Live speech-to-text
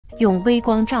用微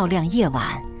光照亮夜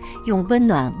晚，用温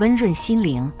暖温润心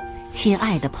灵。亲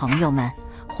爱的朋友们，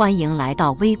欢迎来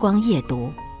到微光夜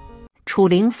读。楚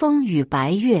凌风与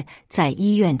白月在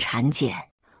医院产检，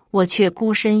我却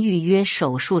孤身预约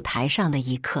手术台上的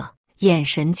一刻，眼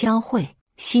神交汇，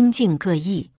心境各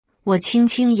异。我轻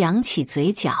轻扬起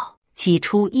嘴角，挤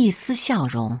出一丝笑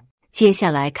容。接下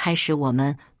来开始我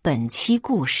们本期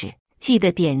故事，记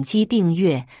得点击订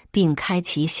阅并开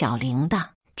启小铃铛，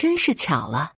真是巧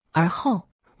了。而后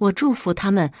我祝福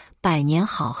他们百年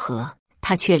好合，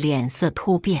他却脸色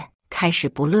突变，开始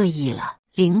不乐意了。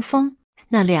凌风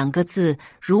那2个字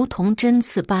如同针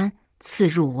刺般刺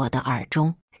入我的耳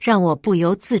中，让我不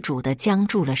由自主地僵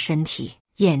住了身体。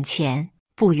眼前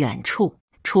不远处，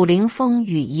楚凌风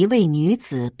与一位女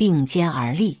子并肩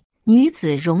而立，女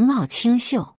子容貌清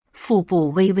秀，腹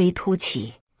部微微凸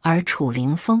起，而楚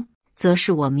凌风则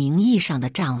是我名义上的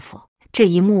丈夫。这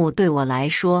一幕对我来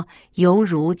说犹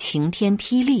如晴天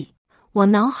霹雳，我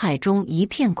脑海中一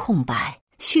片空白，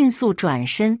迅速转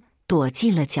身躲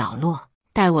进了角落。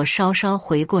待我稍稍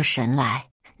回过神来，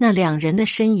那2人的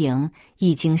身影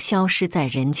已经消失在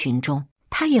人群中。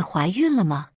她也怀孕了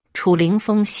吗？楚凌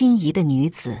风心仪的女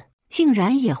子竟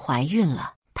然也怀孕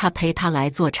了，他陪她来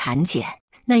做产检。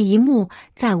那一幕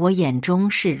在我眼中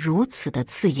是如此的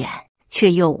刺眼，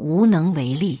却又无能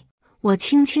为力。我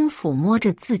轻轻抚摸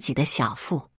着自己的小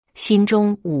腹，心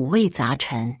中五味杂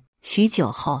陈。许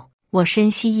久后，我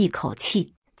深吸一口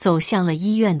气，走向了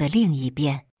医院的另一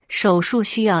边。手术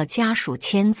需要家属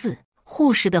签字，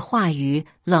护士的话语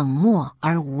冷漠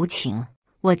而无情。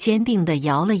我坚定地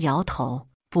摇了摇头，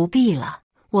不必了，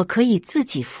我可以自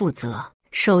己负责。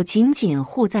手紧紧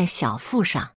护在小腹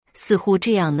上，似乎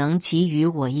这样能给予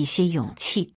我一些勇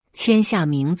气。签下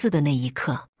名字的那一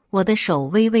刻，我的手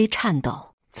微微颤抖。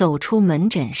走出门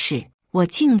诊室，我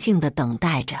静静地等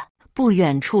待着。不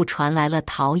远处传来了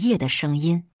陶叶的声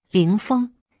音：“凌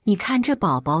风，你看这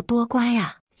宝宝多乖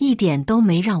啊，一点都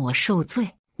没让我受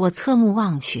罪。”我侧目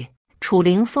望去，楚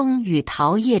凌风与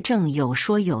陶叶正有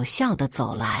说有笑地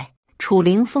走来。楚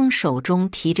凌风手中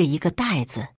提着一个袋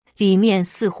子，里面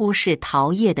似乎是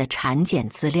陶叶的产检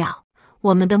资料。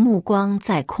我们的目光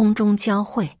在空中交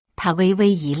汇，他微微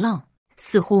一愣，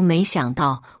似乎没想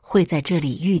到会在这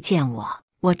里遇见我。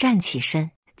我站起身，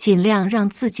尽量让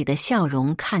自己的笑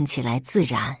容看起来自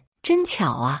然。真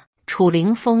巧啊！楚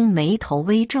凌风眉头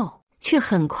微皱，却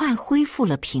很快恢复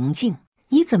了平静。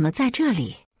你怎么在这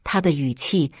里？他的语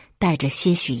气带着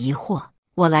些许疑惑。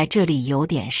我来这里有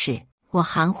点事，我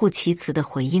含糊其辞地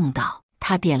回应道。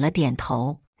他点了点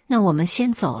头。那我们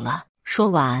先走了。说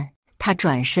完，他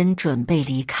转身准备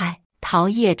离开。陶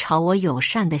叶朝我友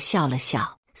善地笑了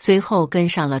笑，随后跟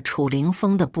上了楚凌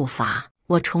风的步伐。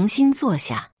我重新坐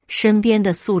下，身边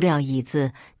的塑料椅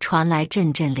子传来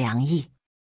阵阵凉意。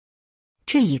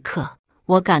这一刻，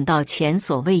我感到前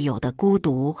所未有的孤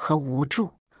独和无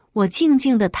助。我静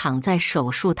静地躺在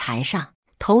手术台上，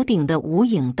头顶的无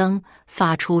影灯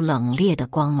发出冷冽的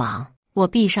光芒。我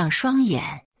闭上双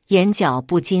眼，眼角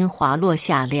不禁滑落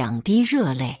下2滴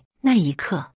热泪。那一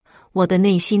刻，我的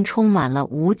内心充满了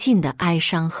无尽的哀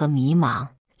伤和迷茫。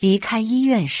离开医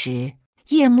院时，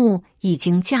夜幕已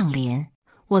经降临。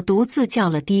我独自叫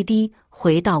了滴滴，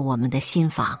回到我们的新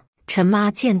房。陈妈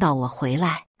见到我回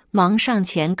来，忙上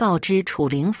前告知楚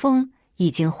凌风已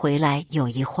经回来有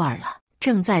一会儿了，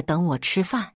正在等我吃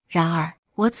饭。然而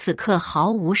我此刻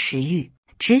毫无食欲，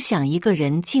只想一个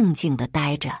人静静地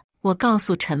待着。我告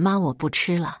诉陈妈我不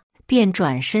吃了，便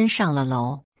转身上了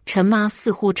楼。陈妈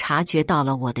似乎察觉到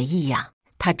了我的异样，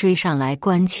她追上来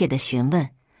关切地询问：“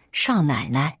少奶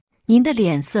奶，您的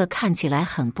脸色看起来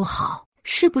很不好，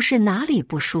是不是哪里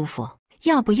不舒服？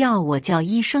要不要我叫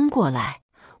医生过来？”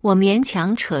我勉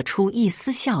强扯出一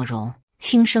丝笑容，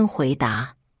轻声回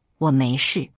答：“我没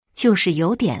事，就是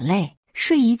有点累，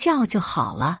睡一觉就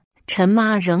好了。”陈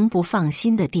妈仍不放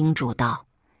心地叮嘱道：“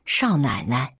少奶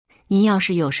奶，您要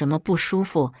是有什么不舒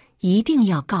服，一定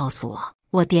要告诉我。”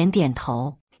我点点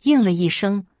头，应了一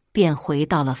声，便回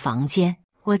到了房间。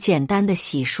我简单地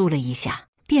洗漱了一下，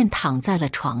便躺在了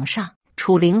床上。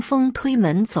楚凌风推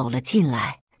门走了进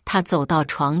来，他走到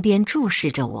床边注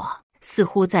视着我，似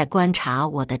乎在观察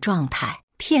我的状态。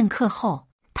片刻后，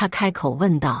他开口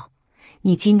问道：“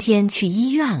你今天去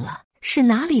医院了，是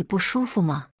哪里不舒服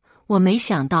吗？”我没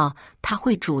想到他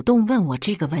会主动问我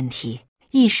这个问题，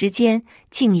一时间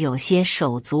竟有些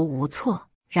手足无措。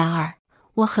然而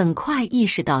我很快意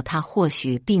识到他或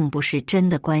许并不是真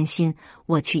的关心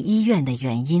我去医院的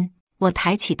原因。我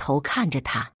抬起头看着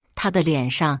他，他的脸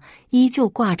上依旧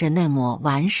挂着那抹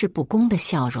玩世不恭的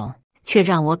笑容，却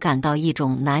让我感到一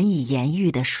种难以言喻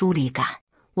的疏离感。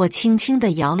我轻轻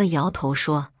地摇了摇头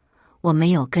说：“我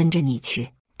没有跟着你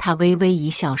去。他微微一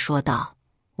笑说道，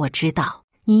我知道，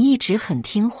你一直很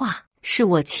听话，是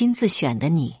我亲自选的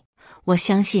你，我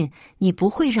相信你不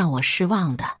会让我失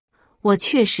望的。我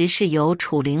确实是由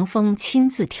楚凌风亲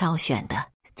自挑选的，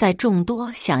在众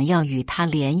多想要与他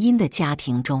联姻的家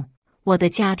庭中，我的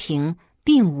家庭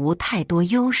并无太多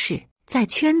优势，在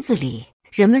圈子里，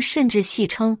人们甚至戏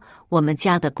称我们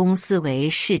家的公司为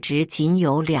市值仅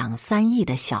有2-3亿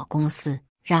的小公司。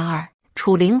然而，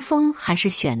楚凌风还是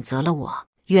选择了我，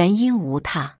原因无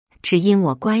他，只因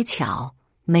我乖巧，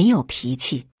没有脾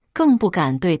气，更不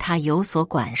敢对他有所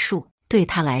管束。对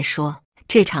他来说，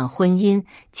这场婚姻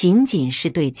仅仅是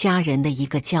对家人的一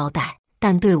个交代，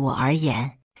但对我而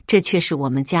言，这却是我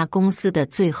们家公司的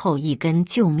最后一根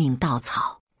救命稻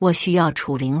草。我需要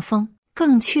楚凌风，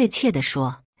更确切地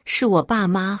说，是我爸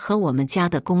妈和我们家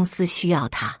的公司需要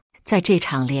他。在这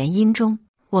场联姻中，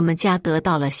我们家得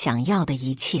到了想要的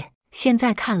一切。现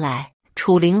在看来，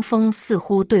楚凌风似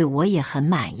乎对我也很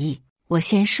满意。我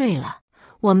先睡了，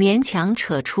我勉强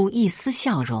扯出一丝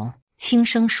笑容，轻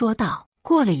声说道。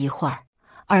过了一会儿，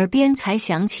耳边才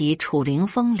响起楚凌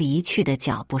风离去的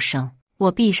脚步声。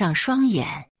我闭上双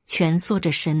眼，蜷缩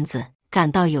着身子，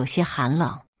感到有些寒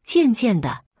冷。渐渐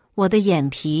的，我的眼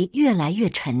皮越来越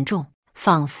沉重，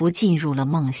仿佛进入了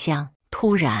梦乡。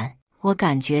突然，我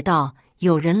感觉到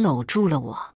有人搂住了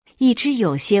我，一只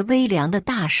有些微凉的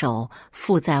大手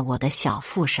附在我的小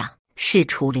腹上，是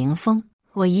楚凌风。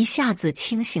我一下子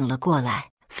清醒了过来，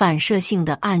反射性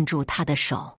地按住他的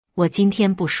手。我今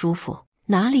天不舒服。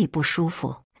哪里不舒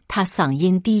服？他嗓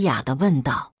音低哑地问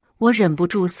道。我忍不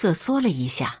住瑟缩了一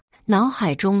下，脑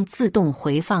海中自动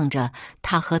回放着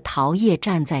他和陶叶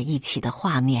站在一起的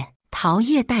画面。陶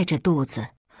叶带着肚子，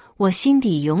我心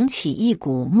底涌起一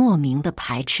股莫名的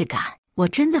排斥感。我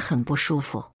真的很不舒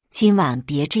服，今晚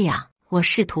别这样。我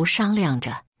试图商量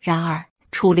着，然而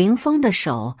楚凌风的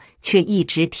手却一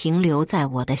直停留在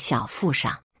我的小腹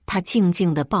上。他静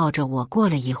静地抱着我过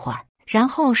了一会儿，然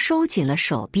后收紧了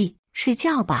手臂。睡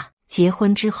觉吧，结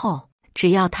婚之后，只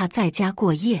要他在家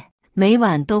过夜，每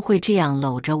晚都会这样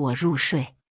搂着我入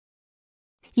睡。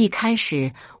一开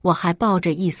始我还抱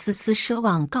着一丝丝奢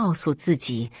望，告诉自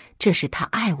己这是他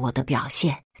爱我的表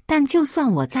现。但就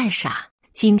算我再傻，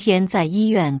今天在医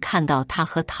院看到他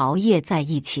和陶叶在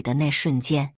一起的那瞬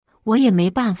间，我也没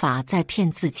办法再骗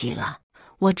自己了。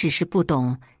我只是不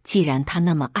懂，既然他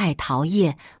那么爱陶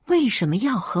叶，为什么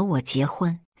要和我结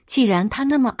婚？既然他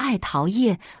那么爱陶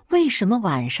叶，为什么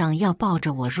晚上要抱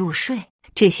着我入睡？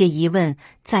这些疑问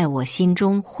在我心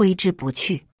中挥之不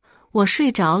去。我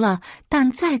睡着了，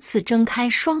但再次睁开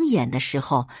双眼的时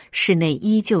候，室内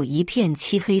依旧一片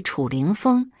漆黑。楚凌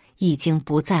风已经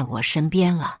不在我身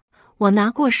边了。我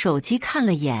拿过手机看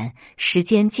了眼，时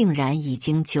间竟然已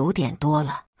经9点多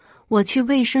了。我去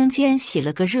卫生间洗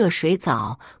了个热水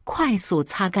澡，快速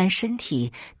擦干身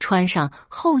体，穿上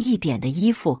厚一点的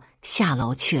衣服，下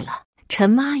楼去了。陈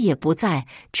妈也不在，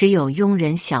只有佣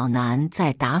人小南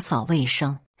在打扫卫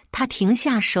生。他停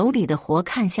下手里的活，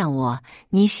看向我：“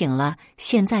你醒了，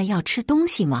现在要吃东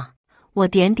西吗？”我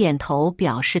点点头，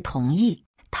表示同意。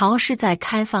陶是在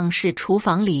开放式厨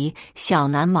房里，小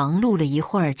南忙碌了一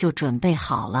会儿就准备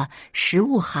好了食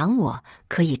物，喊我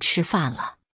可以吃饭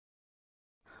了。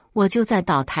我就在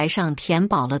岛台上填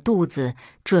饱了肚子，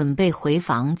准备回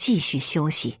房继续休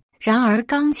息。然而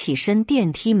刚起身，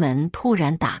电梯门突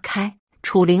然打开，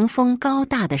楚凌风高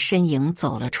大的身影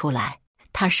走了出来。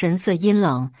他神色阴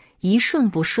冷，一瞬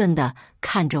不瞬地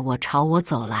看着我，朝我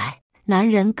走来。男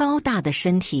人高大的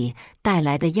身体带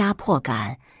来的压迫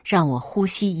感让我呼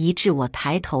吸一滞。我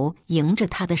抬头迎着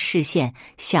他的视线，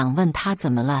想问他怎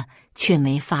么了，却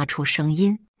没发出声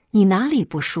音。你哪里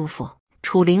不舒服？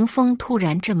楚凌风突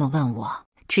然这么问我，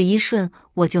只一瞬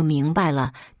我就明白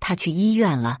了，他去医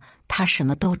院了，他什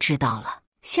么都知道了。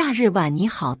夏日晚，你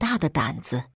好大的胆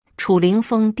子！楚凌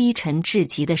风低沉至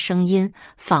极的声音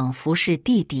仿佛是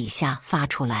地底下发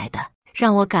出来的，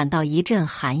让我感到一阵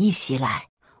寒意袭来。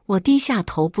我低下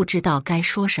头，不知道该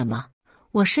说什么。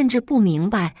我甚至不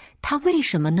明白他为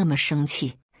什么那么生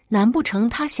气，难不成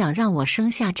他想让我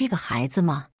生下这个孩子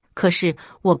吗？可是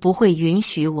我不会允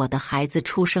许我的孩子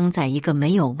出生在一个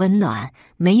没有温暖、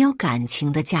没有感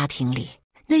情的家庭里，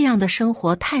那样的生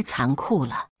活太残酷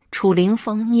了。楚凌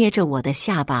风捏着我的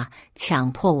下巴，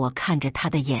强迫我看着他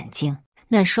的眼睛，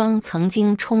那双曾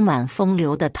经充满风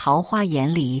流的桃花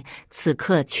眼里，此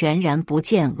刻全然不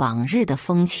见往日的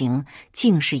风情，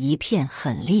竟是一片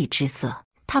狠戾之色。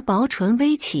他薄唇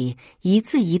微起，一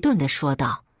字一顿地说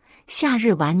道：“夏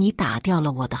日晚，你打掉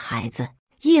了我的孩子。”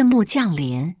夜幕降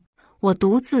临，我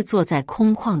独自坐在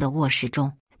空旷的卧室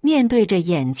中，面对着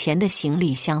眼前的行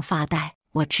李箱发呆。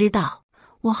我知道，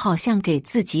我好像给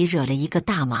自己惹了一个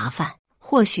大麻烦，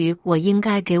或许我应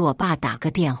该给我爸打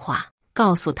个电话，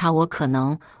告诉他我可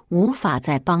能无法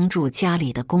再帮助家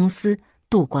里的公司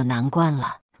渡过难关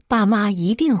了。爸妈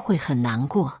一定会很难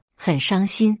过，很伤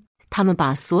心，他们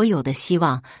把所有的希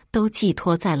望都寄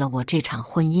托在了我这场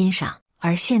婚姻上，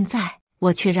而现在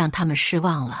我却让他们失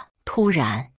望了。突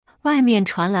然，外面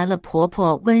传来了婆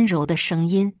婆温柔的声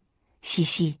音：西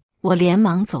西。我连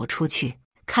忙走出去，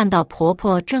看到婆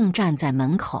婆正站在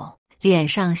门口，脸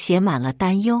上写满了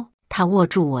担忧。她握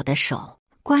住我的手，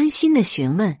关心地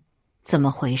询问：怎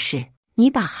么回事？你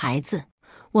把孩子……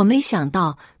我没想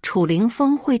到楚凌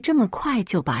风会这么快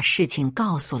就把事情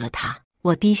告诉了他。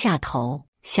我低下头，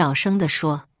小声地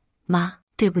说：妈，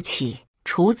对不起。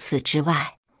除此之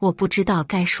外，我不知道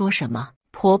该说什么。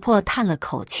婆婆叹了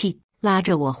口气，拉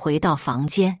着我回到房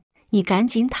间：你赶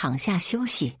紧躺下休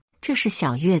息，这是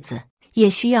小月子，也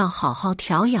需要好好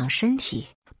调养身体，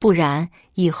不然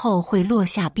以后会落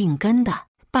下病根的。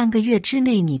半个月之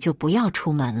内你就不要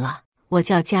出门了，我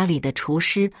叫家里的厨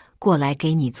师过来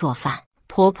给你做饭。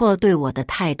婆婆对我的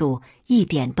态度一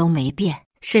点都没变，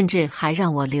甚至还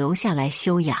让我留下来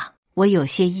休养。我有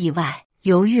些意外，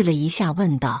犹豫了一下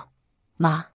问道：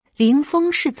妈，凌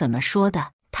风是怎么说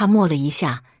的？她默了一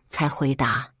下才回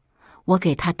答：我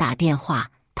给他打电话，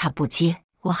他不接，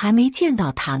我还没见到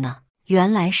他呢。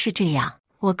原来是这样，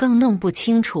我更弄不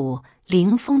清楚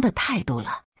凌风的态度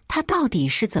了。他到底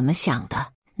是怎么想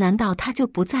的？难道他就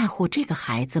不在乎这个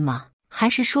孩子吗？还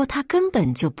是说他根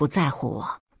本就不在乎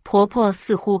我？婆婆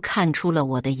似乎看出了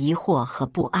我的疑惑和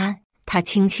不安，她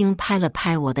轻轻拍了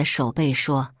拍我的手背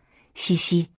说：西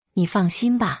西，你放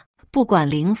心吧，不管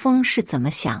凌风是怎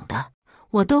么想的，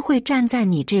我都会站在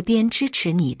你这边支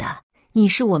持你的。你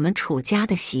是我们楚家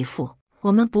的媳妇，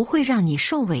我们不会让你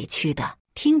受委屈的。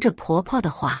听着婆婆的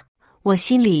话，我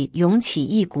心里涌起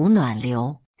一股暖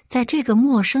流。在这个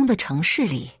陌生的城市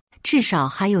里，至少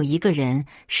还有一个人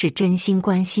是真心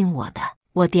关心我的。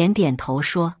我点点头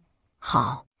说：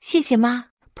好，谢谢妈。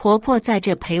婆婆在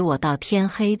这陪我到天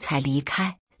黑才离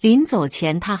开，临走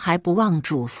前她还不忘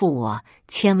嘱咐我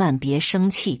千万别生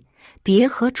气，别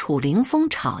和楚凌风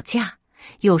吵架，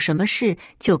有什么事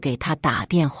就给他打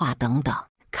电话等等。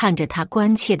看着他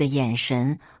关切的眼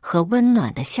神和温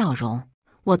暖的笑容，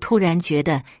我突然觉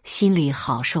得心里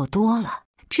好受多了。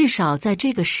至少在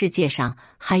这个世界上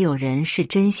还有人是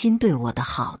真心对我的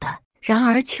好的。然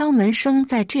而敲门声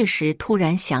在这时突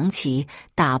然响起，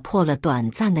打破了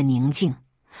短暂的宁静。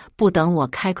不等我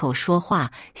开口说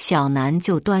话，小南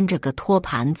就端着个托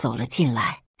盘走了进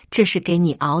来。这是给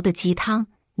你熬的鸡汤，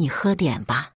你喝点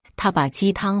吧。他把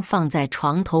鸡汤放在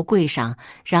床头柜上，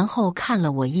然后看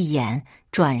了我一眼，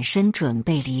转身准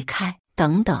备离开。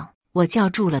等等，我叫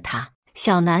住了他。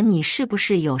小南，你是不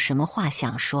是有什么话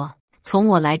想说？从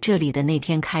我来这里的那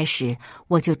天开始，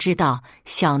我就知道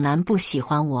小南不喜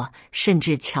欢我，甚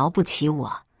至瞧不起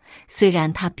我。虽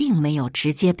然他并没有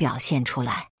直接表现出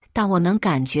来，但我能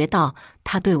感觉到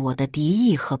他对我的敌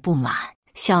意和不满。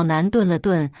小南顿了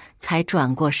顿，才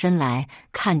转过身来，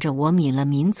看着我抿了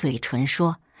抿嘴唇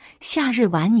说：夏日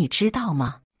晚你知道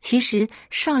吗？其实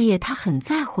少爷他很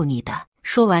在乎你的。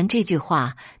说完这句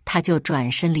话，他就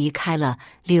转身离开了，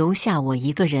留下我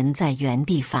一个人在原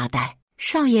地发呆。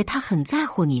少爷他很在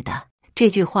乎你的，这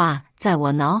句话在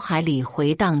我脑海里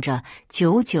回荡着，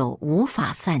久久无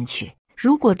法散去。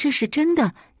如果这是真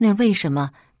的，那为什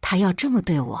么他要这么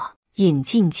对我？饮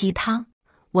尽鸡汤，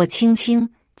我轻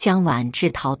轻将碗置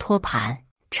陶托盘。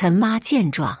陈妈见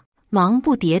状，忙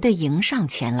不迭地迎上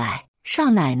前来：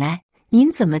少奶奶，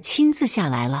您怎么亲自下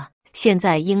来了？现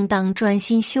在应当专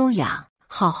心休养，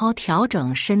好好调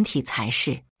整身体才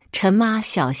是。陈妈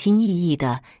小心翼翼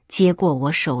地接过我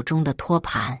手中的托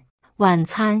盘。晚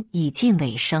餐已近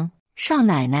尾声，少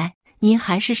奶奶，您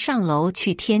还是上楼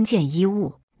去添件衣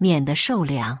物，免得受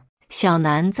凉。小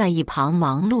南在一旁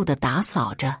忙碌地打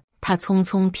扫着，他匆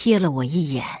匆瞥了我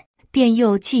一眼，便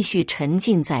又继续沉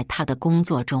浸在他的工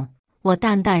作中。我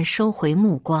淡淡收回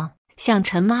目光，向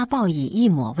陈妈报以一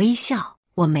抹微笑：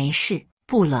我没事，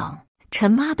不冷。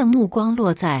陈妈的目光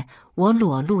落在我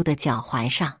裸露的脚踝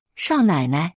上：少奶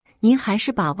奶，您还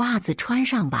是把袜子穿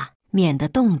上吧，免得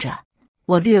冻着。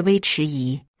我略微迟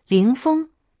疑：凌风，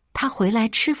他回来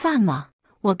吃饭吗？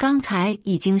我刚才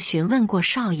已经询问过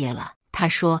少爷了，他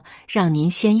说让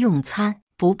您先用餐，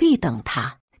不必等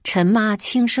他。陈妈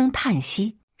轻声叹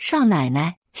息：少奶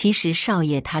奶，其实少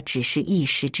爷他只是一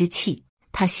时之气，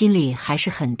他心里还是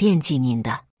很惦记您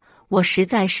的。我实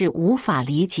在是无法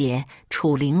理解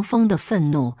楚凌风的愤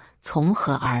怒从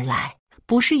何而来，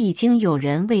不是已经有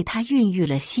人为他孕育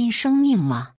了新生命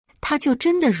吗？他就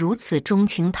真的如此钟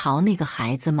情陶那个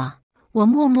孩子吗？我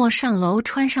默默上楼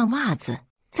穿上袜子，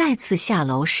再次下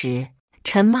楼时，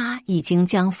陈妈已经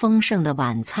将丰盛的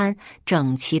晚餐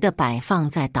整齐地摆放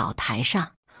在岛台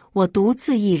上，我独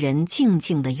自一人静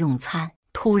静地用餐。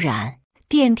突然，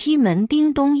电梯门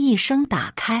叮咚一声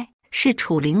打开，是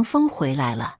楚凌风回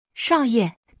来了。少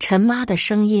爷，陈妈的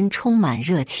声音充满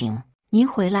热情，您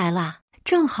回来啦，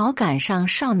正好赶上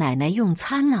少奶奶用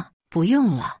餐呢。不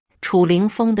用了，楚凌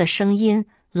风的声音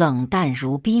冷淡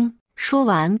如冰，说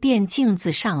完便径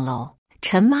自上楼。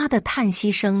陈妈的叹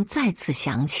息声再次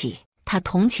响起，她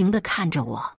同情地看着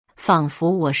我，仿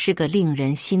佛我是个令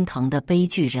人心疼的悲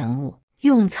剧人物。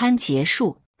用餐结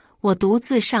束，我独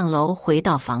自上楼回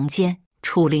到房间，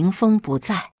楚凌风不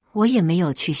在，我也没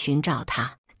有去寻找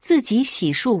他。自己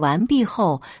洗漱完毕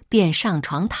后，便上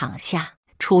床躺下。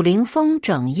楚凌风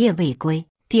整夜未归。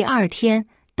第二天，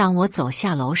当我走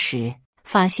下楼时，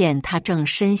发现他正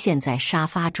深陷在沙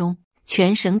发中，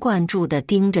全神贯注地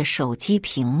盯着手机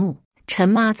屏幕。陈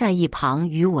妈在一旁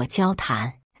与我交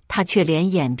谈，她却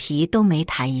连眼皮都没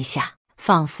抬一下，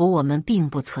仿佛我们并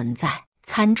不存在。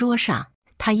餐桌上，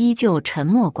她依旧沉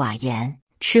默寡言，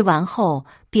吃完后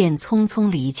便匆匆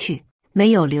离去，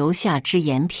没有留下只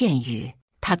言片语。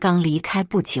她刚离开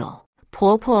不久，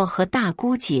婆婆和大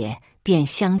姑姐便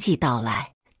相继到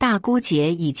来。大姑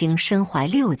姐已经身怀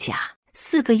6甲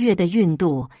，4个月的孕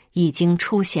肚已经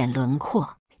初显轮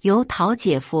廓。由陶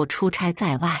姐夫出差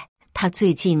在外，她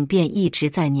最近便一直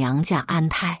在娘家安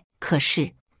胎。可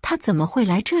是她怎么会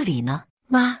来这里呢？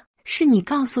妈，是你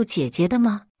告诉姐姐的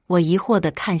吗？我疑惑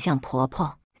地看向婆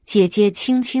婆，姐姐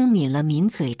轻轻抿了抿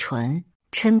嘴唇，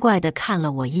嗔怪地看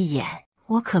了我一眼。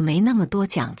我可没那么多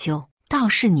讲究，倒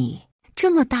是你，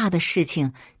这么大的事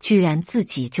情居然自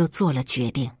己就做了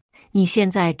决定。你现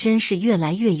在真是越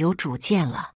来越有主见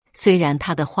了。虽然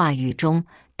她的话语中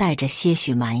带着些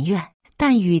许埋怨，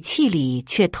但语气里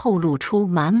却透露出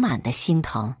满满的心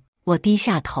疼。我低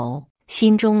下头，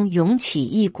心中涌起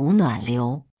一股暖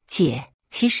流。姐，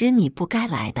其实你不该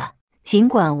来的。尽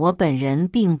管我本人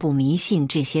并不迷信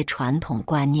这些传统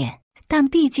观念，但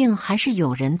毕竟还是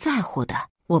有人在乎的。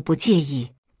我不介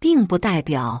意，并不代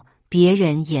表别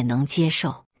人也能接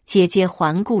受。姐姐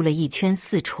环顾了一圈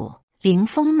四处，凌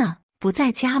风呢？不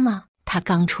在家吗？他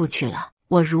刚出去了。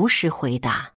我如实回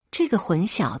答。这个混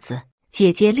小子。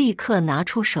姐姐立刻拿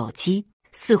出手机，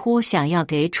似乎想要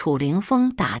给楚凌风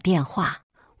打电话。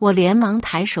我连忙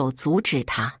抬手阻止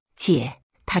他。姐，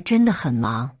他真的很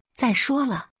忙。再说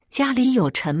了，家里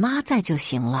有陈妈在就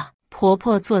行了。婆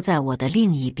婆坐在我的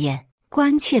另一边，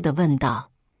关切地问道：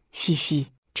西西，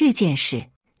这件事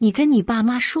你跟你爸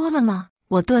妈说了吗？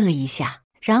我顿了一下，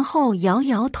然后摇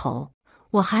摇头。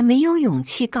我还没有勇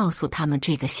气告诉他们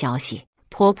这个消息。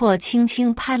婆婆轻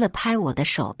轻拍了拍我的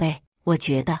手背，我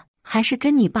觉得还是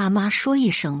跟你爸妈说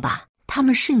一声吧，他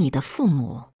们是你的父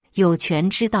母，有权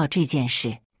知道这件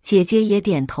事。姐姐也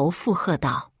点头附和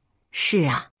道：是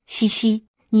啊，西西，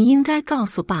你应该告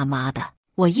诉爸妈的。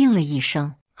我应了一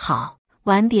声，好，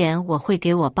晚点我会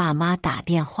给我爸妈打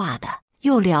电话的。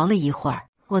又聊了一会儿，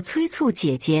我催促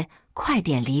姐姐快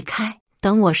点离开，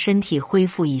等我身体恢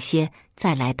复一些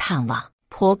再来探望。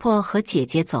婆婆和姐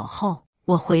姐走后，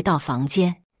我回到房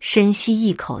间，深吸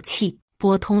一口气，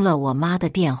拨通了我妈的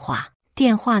电话。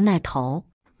电话那头，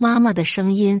妈妈的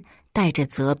声音带着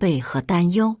责备和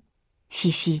担忧：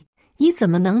西西，你怎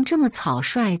么能这么草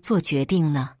率做决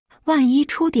定呢？万一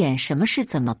出点什么事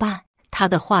怎么办？她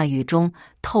的话语中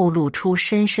透露出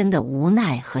深深的无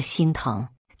奈和心疼。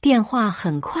电话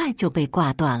很快就被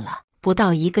挂断了。不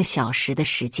到1个小时的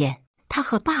时间，她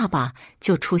和爸爸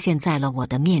就出现在了我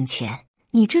的面前。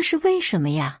你这是为什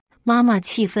么呀？妈妈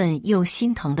气愤又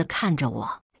心疼地看着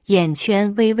我，眼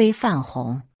圈微微泛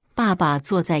红。爸爸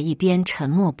坐在一边沉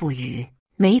默不语，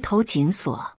眉头紧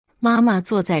锁。妈妈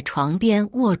坐在床边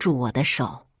握住我的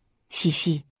手。西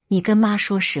西，你跟妈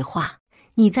说实话，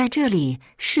你在这里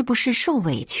是不是受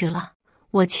委屈了？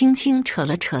我轻轻扯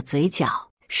了扯嘴角，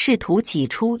试图挤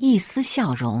出一丝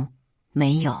笑容。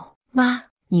没有，妈，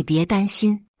你别担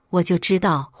心，我就知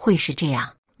道会是这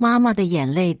样。妈妈的眼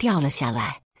泪掉了下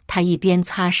来，她一边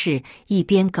擦拭一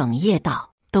边哽咽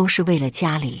道：都是为了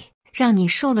家里，让你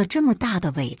受了这么大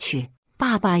的委屈。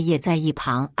爸爸也在一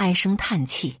旁唉声叹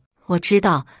气。我知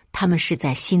道他们是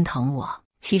在心疼我，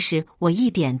其实我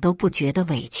一点都不觉得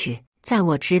委屈。在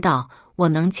我知道我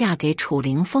能嫁给楚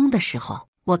凌风的时候，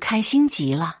我开心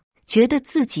极了，觉得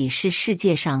自己是世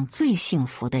界上最幸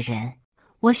福的人。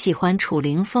我喜欢楚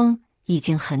凌风已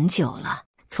经很久了，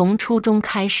从初中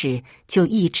开始就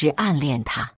一直暗恋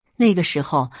他。那个时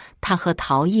候，他和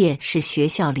陶叶是学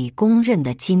校里公认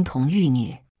的金童玉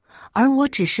女，而我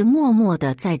只是默默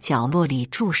地在角落里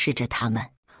注视着他们。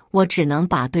我只能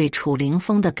把对楚凌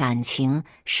风的感情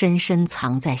深深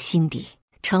藏在心底，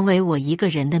成为我一个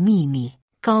人的秘密。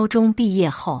高中毕业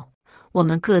后，我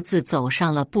们各自走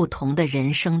上了不同的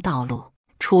人生道路。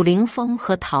楚凌风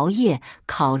和陶叶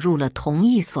考入了同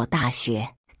一所大学，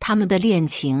他们的恋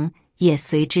情也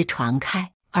随之传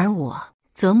开，而我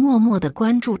则默默地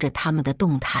关注着他们的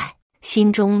动态，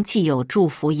心中既有祝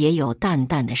福，也有淡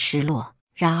淡的失落。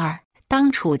然而，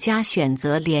当楚家选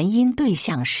择联姻对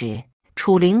象时，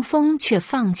楚凌风却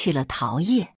放弃了陶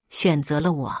叶，选择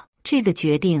了我。这个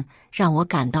决定让我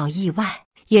感到意外，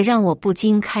也让我不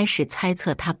禁开始猜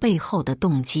测他背后的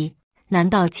动机。难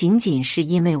道仅仅是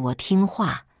因为我听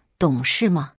话、懂事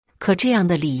吗？可这样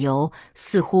的理由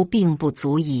似乎并不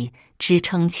足以支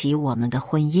撑起我们的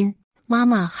婚姻。妈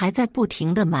妈还在不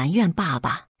停地埋怨爸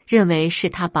爸，认为是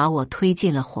他把我推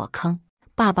进了火坑。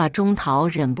爸爸中途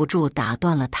忍不住打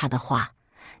断了他的话：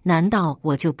难道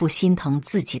我就不心疼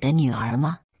自己的女儿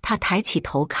吗？他抬起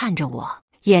头看着我，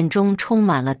眼中充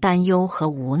满了担忧和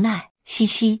无奈。西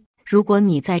西，如果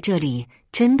你在这里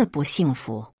真的不幸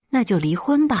福，那就离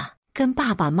婚吧，跟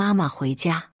爸爸妈妈回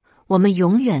家，我们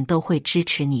永远都会支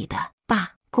持你的。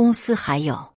爸，公司还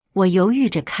有……我犹豫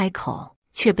着开口，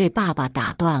却被爸爸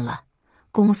打断了。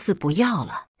公司不要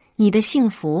了，你的幸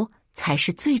福才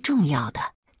是最重要的。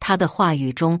他的话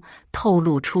语中透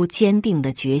露出坚定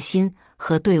的决心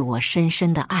和对我深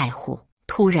深的爱护。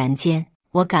突然间，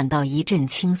我感到一阵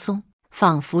轻松，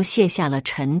仿佛卸下了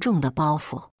沉重的包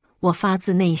袱。我发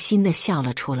自内心地笑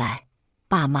了出来。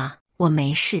爸妈，我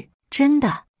没事，真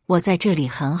的，我在这里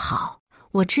很好。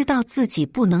我知道自己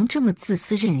不能这么自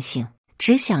私任性，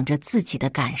只想着自己的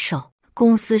感受。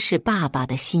公司是爸爸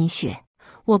的心血，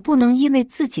我不能因为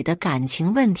自己的感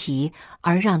情问题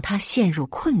而让他陷入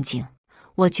困境。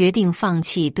我决定放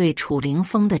弃对楚凌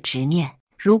风的执念，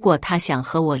如果他想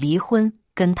和我离婚，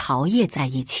跟陶叶在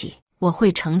一起，我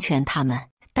会成全他们。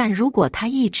但如果他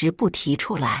一直不提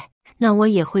出来，那我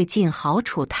也会尽好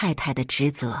楚太太的职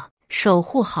责，守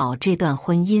护好这段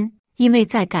婚姻。因为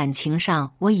在感情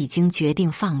上，我已经决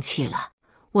定放弃了。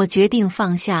我决定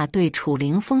放下对楚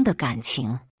凌风的感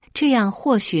情，这样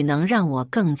或许能让我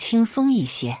更轻松一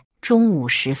些。中午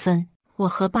时分，我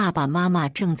和爸爸妈妈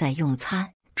正在用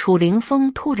餐，楚凌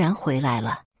风突然回来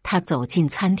了。他走进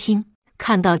餐厅，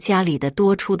看到家里的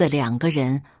多出的2个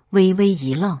人，微微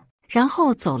一愣，然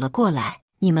后走了过来。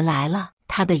你们来了。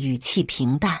他的语气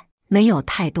平淡，没有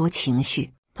太多情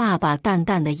绪。爸爸淡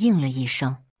淡地应了一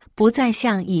声，不再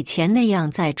像以前那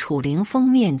样在楚凌风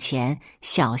面前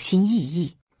小心翼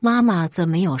翼。妈妈则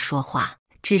没有说话，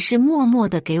只是默默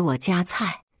地给我夹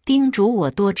菜，叮嘱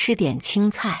我多吃点青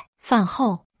菜。饭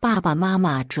后，爸爸妈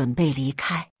妈准备离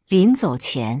开，临走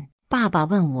前，爸爸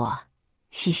问我：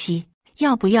西西，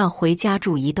要不要回家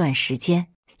住一段时间，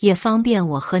也方便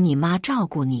我和你妈照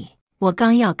顾你？我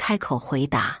刚要开口回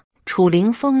答，楚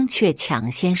凌风却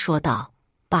抢先说道：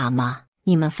爸妈，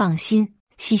你们放心，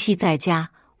西西在家，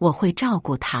我会照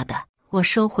顾她的。我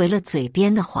收回了嘴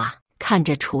边的话，看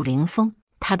着楚凌风，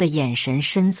他的眼神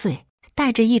深邃，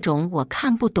带着一种我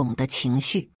看不懂的情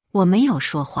绪。我没有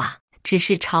说话，只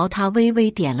是朝他微微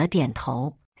点了点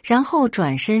头，然后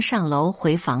转身上楼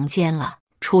回房间了。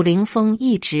楚凌风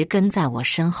一直跟在我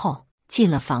身后，进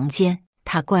了房间，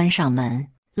他关上门，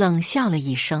冷笑了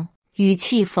一声，语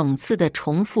气讽刺地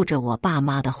重复着我爸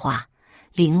妈的话：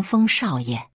凌风少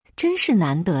爷，真是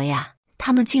难得呀，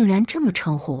他们竟然这么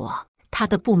称呼我。他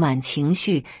的不满情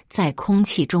绪在空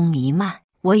气中弥漫，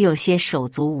我有些手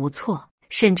足无措，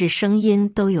甚至声音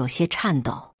都有些颤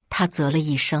抖。他啧了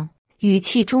一声，语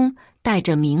气中带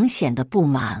着明显的不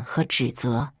满和指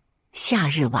责：夏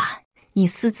日晚，你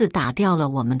私自打掉了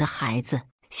我们的孩子，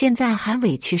现在还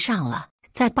委屈上了，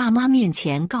在爸妈面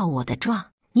前告我的状，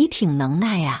你挺能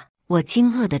耐呀。我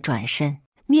惊愕地转身，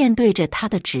面对着他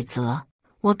的指责，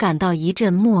我感到一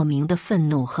阵莫名的愤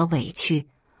怒和委屈。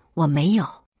我没有。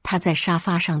他在沙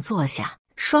发上坐下，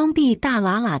双臂大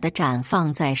喇喇地展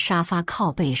放在沙发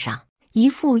靠背上，一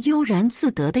副悠然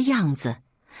自得的样子。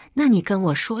那你跟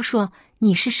我说说，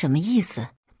你是什么意思？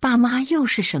爸妈又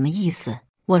是什么意思？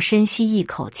我深吸一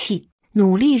口气，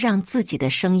努力让自己的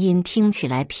声音听起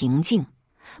来平静。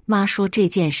妈说这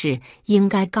件事应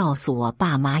该告诉我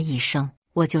爸妈一声，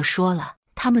我就说了，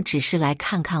他们只是来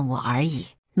看看我而已，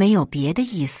没有别的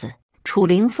意思。楚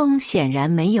凌风显然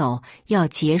没有要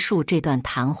结束这段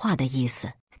谈话的意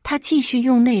思，他继续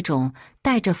用那种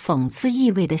带着讽刺意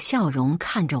味的笑容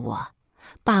看着我。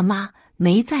爸妈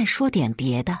没再说点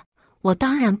别的，我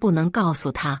当然不能告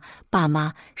诉他爸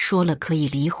妈说了可以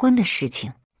离婚的事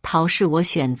情。陶是我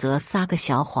选择撒个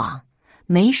小谎，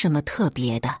没什么特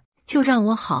别的，就让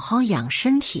我好好养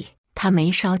身体。他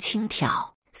眉梢轻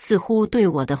挑，似乎对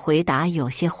我的回答有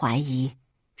些怀疑。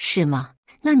是吗？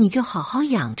那你就好好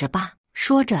养着吧。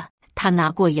说着，他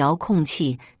拿过遥控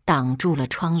器挡住了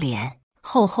窗帘，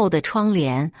厚厚的窗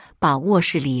帘把卧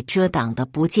室里遮挡得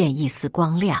不见一丝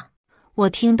光亮。我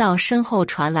听到身后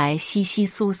传来窸窸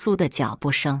窣窣的脚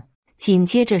步声，紧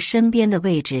接着身边的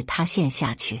位置塌陷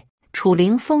下去，楚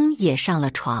凌风也上了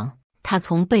床，他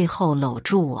从背后搂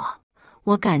住我，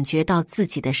我感觉到自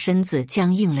己的身子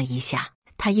僵硬了一下，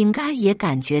他应该也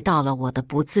感觉到了我的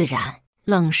不自然，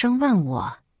冷声问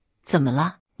我怎么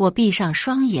了。我闭上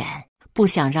双眼，不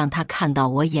想让他看到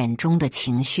我眼中的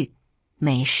情绪。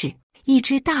没事。一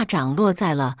只大掌落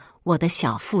在了我的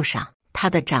小腹上，他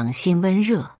的掌心温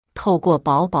热，透过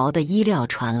薄薄的衣料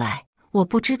传来。我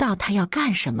不知道他要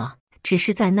干什么，只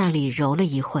是在那里揉了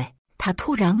一会。他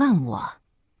突然问我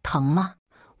疼吗？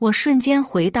我瞬间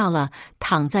回到了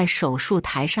躺在手术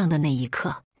台上的那一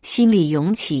刻，心里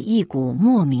涌起一股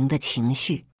莫名的情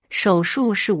绪。手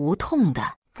术是无痛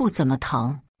的，不怎么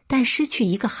疼，但失去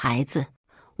一个孩子，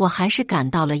我还是感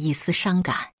到了一丝伤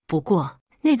感。不过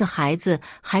那个孩子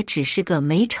还只是个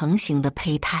没成型的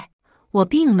胚胎，我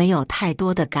并没有太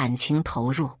多的感情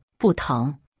投入。不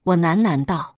疼，我喃喃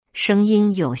道，声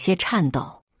音有些颤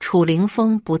抖。楚凌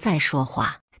风不再说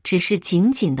话，只是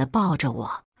紧紧地抱着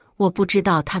我。我不知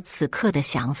道他此刻的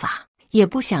想法，也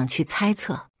不想去猜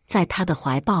测。在他的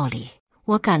怀抱里，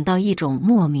我感到一种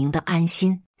莫名的安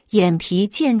心，眼皮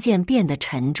渐渐变得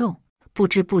沉重，不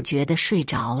知不觉地睡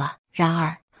着了。然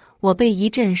而我被一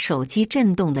阵手机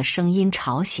震动的声音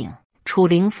吵醒，楚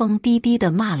凌风低低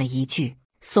地骂了一句，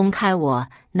松开我，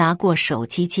拿过手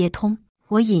机接通。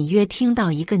我隐约听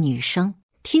到一个女声，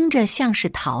听着像是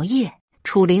陶叶。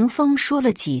楚凌风说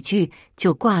了几句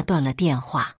就挂断了电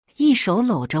话，一手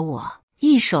搂着我，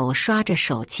一手刷着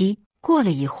手机。过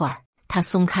了一会儿，他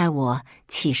松开我，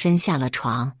起身下了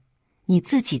床。你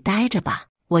自己待着吧，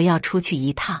我要出去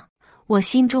一趟。我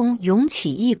心中涌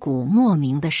起一股莫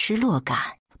名的失落感，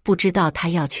不知道他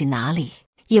要去哪里，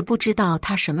也不知道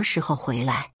他什么时候回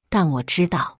来，但我知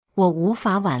道我无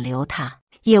法挽留他，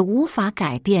也无法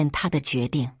改变他的决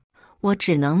定。我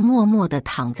只能默默地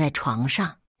躺在床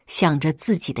上，想着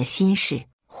自己的心事。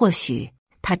或许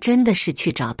他真的是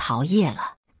去找陶叶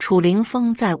了。楚凌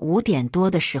风在5点多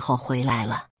的时候回来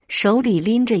了，手里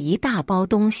拎着一大包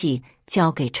东西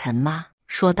交给陈妈，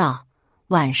说道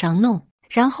晚上弄。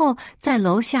然后在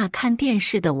楼下看电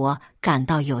视的我感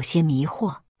到有些迷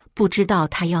惑，不知道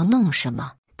他要弄什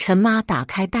么。陈妈打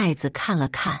开袋子看了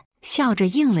看，笑着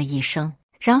应了一声，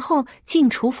然后进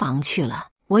厨房去了。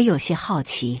我有些好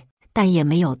奇，但也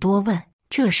没有多问。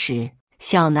这时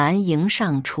小南迎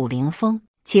上楚凌风，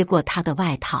接过他的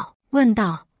外套，问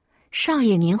道少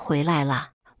爷您回来了，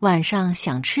晚上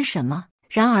想吃什么？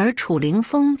然而楚凌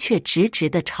风却直直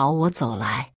地朝我走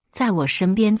来，在我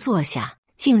身边坐下，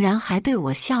竟然还对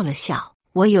我笑了笑。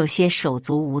我有些手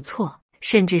足无措，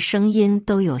甚至声音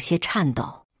都有些颤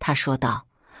抖。他说道，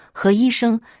何医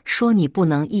生说你不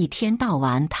能一天到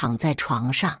晚躺在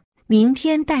床上，明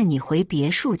天带你回别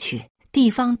墅去，地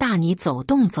方大你走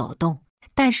动走动，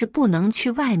但是不能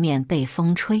去外面被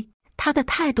风吹。他的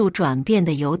态度转变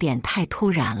得有点太突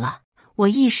然了，我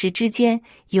一时之间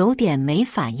有点没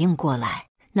反应过来。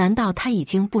难道他已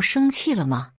经不生气了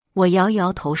吗？我摇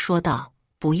摇头说道，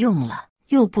不用了，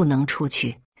又不能出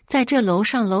去，在这楼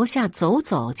上楼下走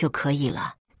走就可以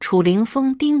了。楚凌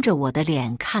风盯着我的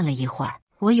脸看了一会儿，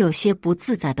我有些不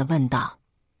自在地问道，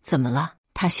怎么了？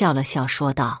他笑了笑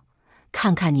说道，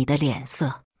看看你的脸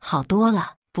色，好多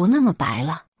了，不那么白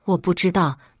了。我不知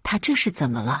道他这是怎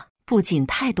么了，不仅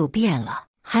态度变了，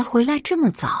还回来这么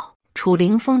早。楚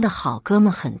凌风的好哥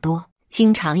们很多，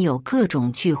经常有各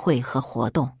种聚会和活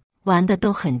动，玩得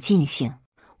都很尽兴。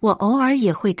我偶尔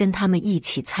也会跟他们一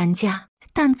起参加，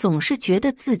但总是觉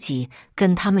得自己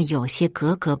跟他们有些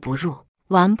格格不入，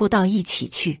玩不到一起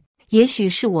去。也许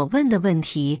是我问的问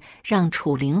题让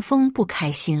楚凌风不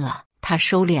开心了，他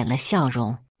收敛了笑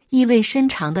容，意味深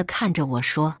长地看着我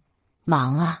说，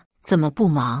忙啊？怎么不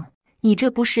忙？你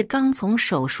这不是刚从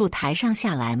手术台上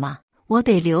下来吗？我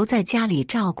得留在家里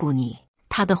照顾你。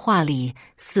他的话里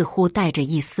似乎带着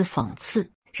一丝讽刺，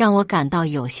让我感到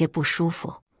有些不舒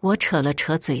服。我扯了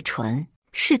扯嘴唇，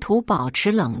试图保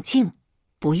持冷静。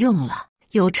不用了，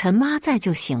有陈妈在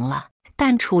就行了。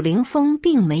但楚凌风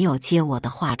并没有接我的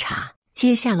话茬。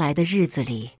接下来的日子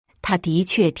里，他的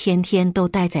确天天都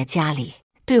待在家里，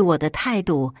对我的态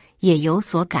度也有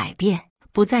所改变，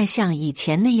不再像以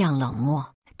前那样冷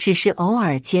漠，只是偶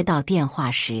尔接到电话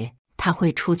时，他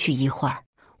会出去一会儿。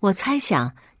我猜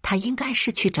想他应该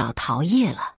是去找陶叶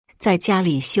了。在家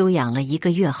里休养了1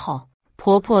个月后，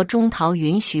婆婆中陶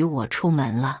允许我出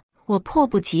门了。我迫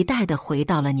不及待地回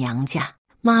到了娘家，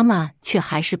妈妈却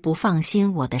还是不放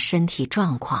心我的身体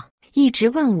状况，一直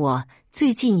问我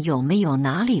最近有没有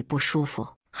哪里不舒服，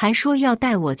还说要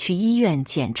带我去医院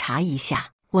检查一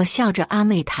下。我笑着安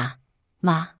慰他，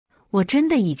妈，我真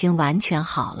的已经完全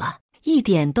好了，一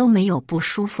点都没有不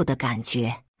舒服的感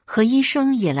觉，和医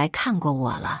生也来看过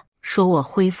我了，说我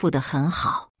恢复得很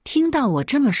好。听到我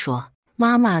这么说，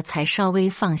妈妈才稍微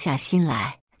放下心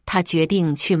来，她决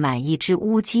定去买一只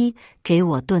乌鸡给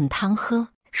我炖汤喝，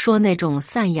说那种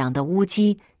散养的乌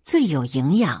鸡最有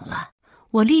营养了。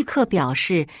我立刻表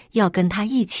示要跟她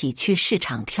一起去市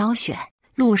场挑选。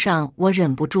路上我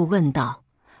忍不住问道，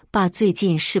爸最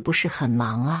近是不是很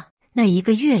忙啊？那1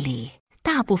个月里，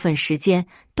大部分时间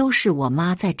都是我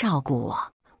妈在照顾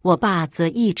我，我爸则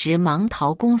一直忙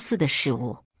淘公司的事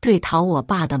务。对淘我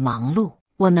爸的忙碌，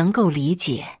我能够理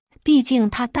解，毕竟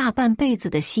他大半辈子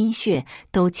的心血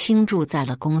都倾注在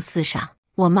了公司上。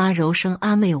我妈柔声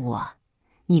安慰我，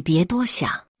你别多想，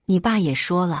你爸也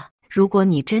说了，如果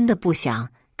你真的不想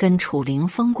跟楚凌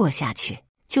风过下去，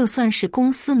就算是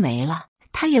公司没了，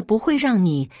他也不会让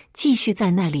你继续在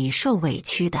那里受委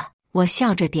屈的。我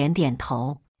笑着点点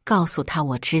头，告诉他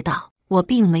我知道，我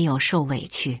并没有受委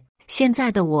屈。现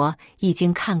在的我已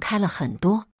经看开了很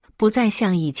多，不再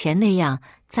像以前那样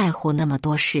在乎那么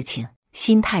多事情，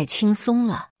心态轻松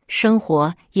了，生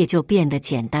活也就变得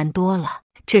简单多了。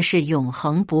这是永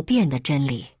恒不变的真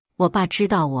理。我爸知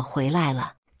道我回来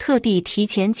了，特地提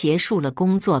前结束了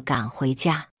工作赶回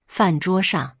家。饭桌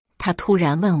上，他突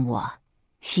然问我，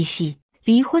西西，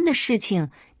离婚的事情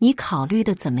你考虑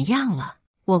的怎么样了？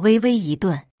我微微一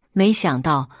顿，没想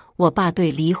到我爸对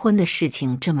离婚的事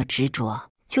情这么执着。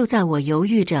就在我犹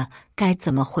豫着该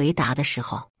怎么回答的时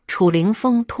候，楚凌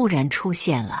风突然出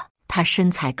现了。他身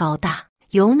材高大，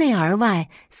由内而外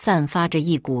散发着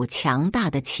一股强大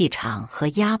的气场和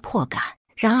压迫感，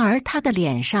然而他的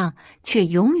脸上却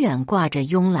永远挂着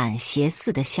慵懒邪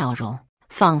肆的笑容，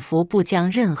仿佛不将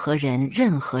任何人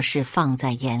任何事放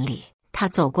在眼里。他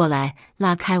走过来，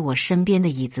拉开我身边的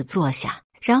椅子坐下，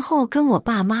然后跟我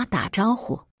爸妈打招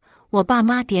呼。我爸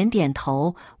妈点点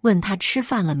头，问他吃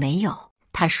饭了没有。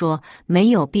他说没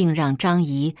有，并让张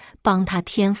姨帮他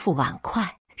添副碗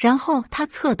筷。然后他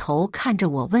侧头看着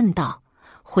我问道，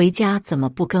回家怎么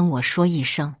不跟我说一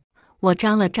声？我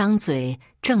张了张嘴，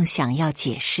正想要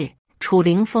解释，楚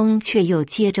凌风却又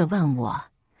接着问我，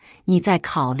你在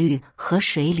考虑和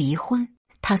谁离婚？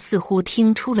他似乎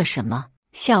听出了什么，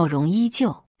笑容依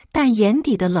旧，但眼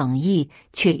底的冷意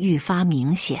却愈发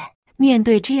明显。面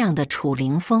对这样的楚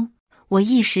凌风，我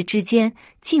一时之间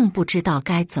竟不知道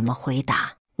该怎么回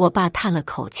答。我爸叹了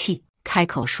口气，开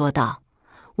口说道，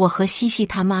我和西西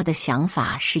他妈的想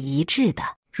法是一致的，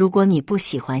如果你不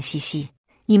喜欢西西，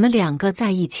你们2个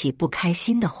在一起不开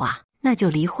心的话，那就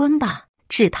离婚吧，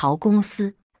制陶公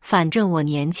司，反正我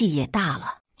年纪也大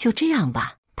了，就这样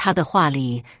吧。他的话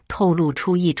里透露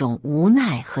出一种无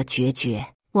奈和决绝。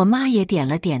我妈也点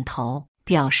了点头，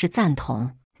表示赞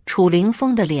同。楚凌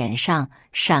风的脸上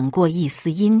闪过一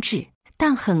丝阴鸷，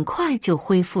但很快就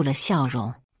恢复了笑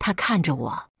容。他看着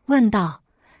我问道，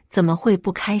怎么会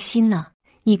不开心呢？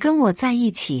你跟我在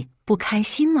一起不开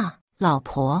心吗，老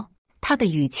婆？他的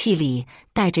语气里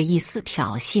带着一丝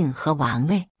挑衅和玩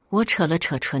味。我扯了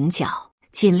扯唇角，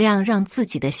尽量让自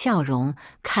己的笑容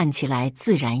看起来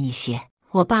自然一些。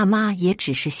我爸妈也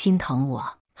只是心疼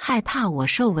我，害怕我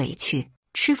受委屈。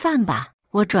吃饭吧，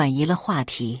我转移了话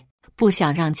题，不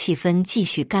想让气氛继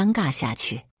续尴尬下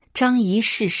去。张姨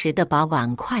适时地把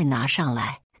碗筷拿上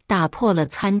来，打破了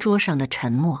餐桌上的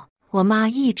沉默。我妈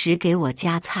一直给我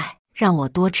夹菜，让我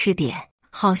多吃点，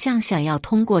好像想要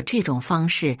通过这种方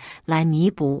式来弥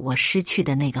补我失去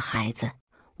的那个孩子。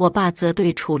我爸则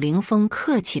对楚凌风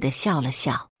客气地笑了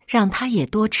笑，让他也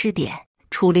多吃点。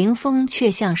楚凌风却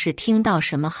像是听到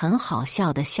什么很好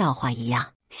笑的笑话一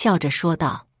样，笑着说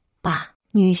道，爸，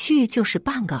女婿就是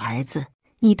半个儿子，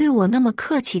你对我那么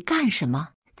客气干什么？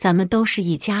咱们都是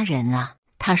一家人啊。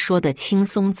他说得轻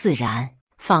松自然，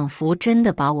仿佛真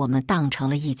的把我们当成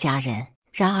了一家人。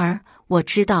然而我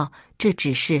知道这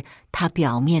只是他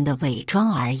表面的伪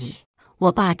装而已。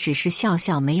我爸只是笑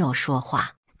笑没有说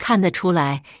话。看得出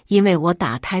来，因为我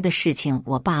打胎的事情，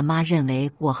我爸妈认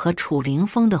为我和楚凌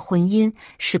风的婚姻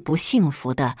是不幸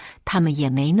福的，他们也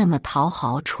没那么讨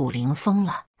好楚凌风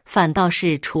了。反倒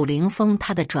是楚凌风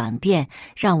他的转变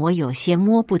让我有些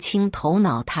摸不清头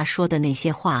脑，他说的那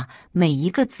些话每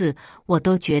一个字我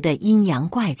都觉得阴阳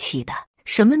怪气的。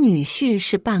什么女婿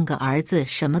是半个儿子，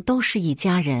什么都是一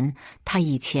家人，他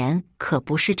以前可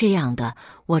不是这样的，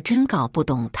我真搞不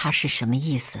懂他是什么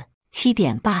意思。7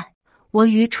点半，我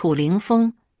与楚凌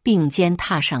风并肩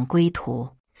踏上归途，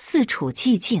四处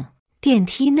寂静。电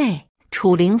梯内，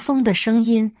楚凌风的声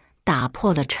音打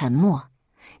破了沉默，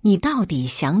你到底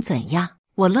想怎样？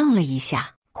我愣了一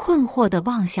下，困惑地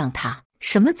望向他。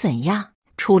什么怎样？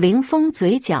楚凌风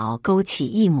嘴角勾起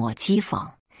一抹讥讽。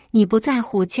你不在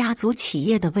乎家族企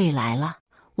业的未来了？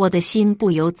我的心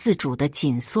不由自主地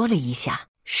紧缩了一下。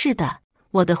是的，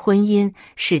我的婚姻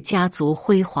是家族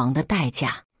辉煌的代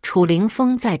价。楚凌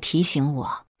风在提醒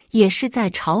我，也是在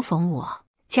嘲讽我。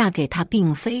嫁给他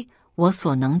并非我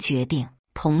所能决定，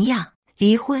同样，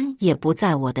离婚也不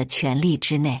在我的权力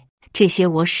之内。这些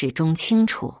我始终清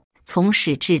楚，从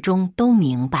始至终都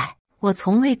明白。我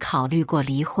从未考虑过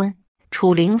离婚。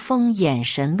楚凌风眼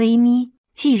神微眯，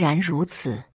既然如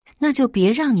此，那就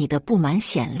别让你的不满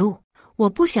显露。我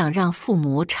不想让父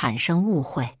母产生误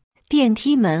会。电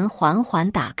梯门缓缓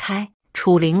打开，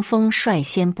楚凌风率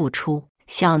先步出，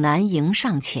小南迎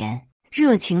上前，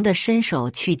热情地伸手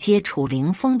去接楚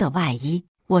凌风的外衣。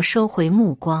我收回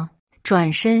目光，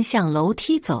转身向楼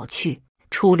梯走去。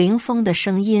楚凌风的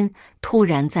声音突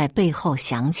然在背后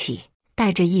响起，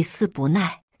带着一丝不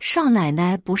耐：少奶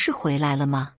奶不是回来了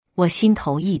吗？我心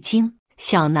头一惊，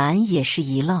小南也是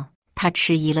一愣，他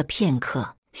迟疑了片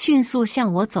刻，迅速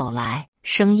向我走来，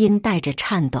声音带着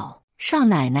颤抖：少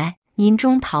奶奶，您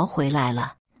终逃回来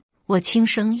了。我轻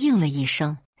声应了一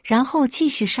声，然后继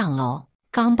续上楼。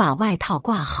刚把外套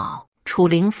挂好，楚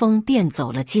凌风便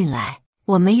走了进来。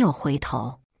我没有回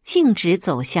头，径直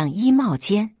走向衣帽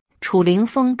间。楚凌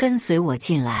风跟随我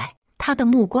进来，他的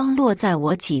目光落在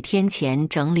我几天前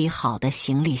整理好的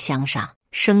行李箱上，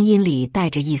声音里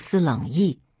带着一丝冷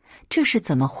意：这是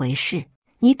怎么回事？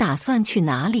你打算去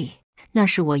哪里？那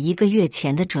是我1个月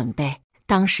前的准备。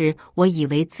当时我以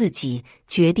为自己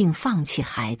决定放弃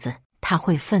孩子，他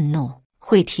会愤怒，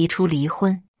会提出离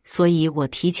婚，所以我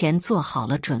提前做好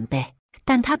了准备。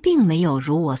但他并没有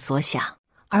如我所想，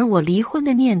而我离婚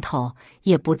的念头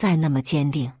也不再那么坚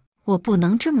定。我不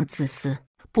能这么自私，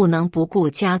不能不顾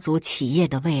家族企业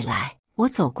的未来。我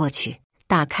走过去，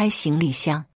打开行李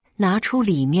箱，拿出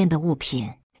里面的物品。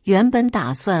原本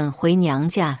打算回娘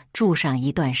家住上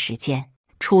一段时间。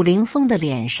楚凌风的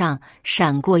脸上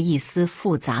闪过一丝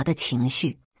复杂的情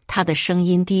绪，他的声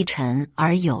音低沉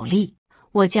而有力。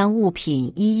我将物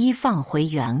品一一放回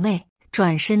原位，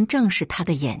转身正视他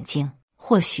的眼睛。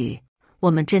或许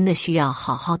我们真的需要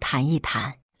好好谈一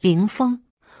谈。凌风，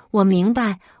我明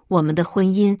白我们的婚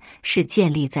姻是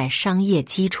建立在商业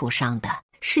基础上的，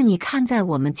是你看在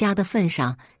我们家的份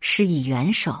上施以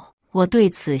援手，我对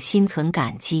此心存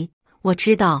感激。我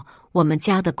知道我们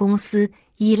家的公司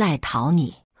依赖讨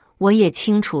你，我也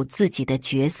清楚自己的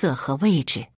角色和位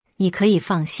置。你可以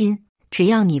放心，只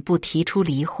要你不提出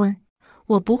离婚，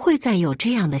我不会再有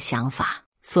这样的想法。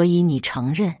所以你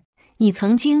承认，你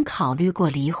曾经考虑过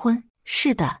离婚？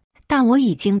是的，但我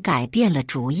已经改变了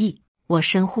主意。我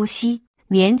深呼吸，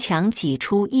勉强挤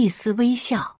出一丝微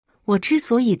笑。我之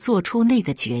所以做出那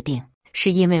个决定，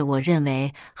是因为我认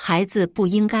为孩子不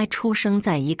应该出生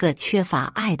在一个缺乏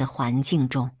爱的环境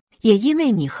中，也因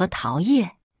为你和陶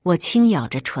叶。我轻咬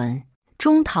着唇，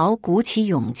中陶鼓起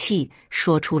勇气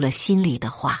说出了心里的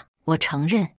话。我承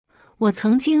认，我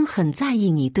曾经很在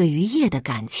意你对于叶的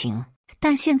感情，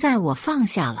但现在我放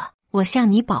下了。我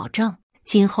向你保证，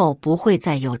今后不会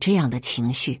再有这样的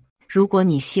情绪。如果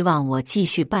你希望我继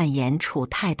续扮演楚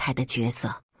太太的角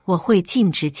色，我会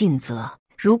尽职尽责。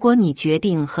如果你决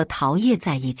定和陶叶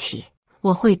在一起，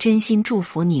我会真心祝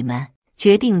福你们，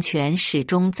决定权始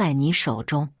终在你手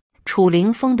中。楚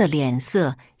凌风的脸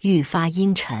色愈发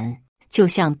阴沉，就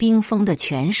像冰封的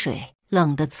泉水，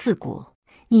冷得刺骨。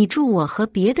你祝我和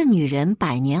别的女人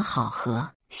百年好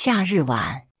合。夏日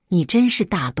晚，你真是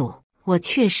大度。我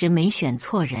确实没选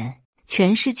错人，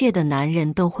全世界的男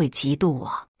人都会嫉妒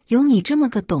我。有你这么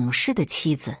个懂事的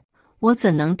妻子，我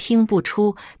怎能听不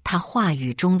出他话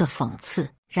语中的讽刺？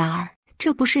然而，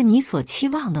这不是你所期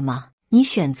望的吗？你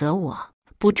选择我，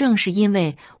不正是因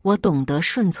为我懂得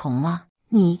顺从吗？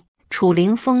楚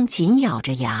凌风紧咬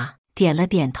着牙，点了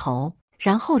点头，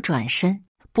然后转身，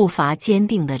步伐坚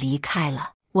定地离开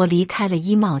了。我离开了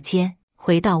衣帽间，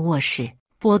回到卧室，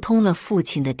拨通了父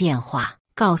亲的电话，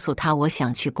告诉他我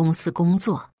想去公司工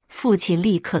作。父亲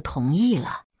立刻同意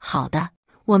了。好的，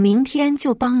我明天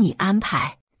就帮你安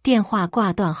排。电话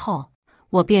挂断后，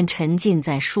我便沉浸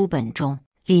在书本中。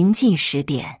临近10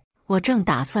点，我正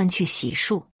打算去洗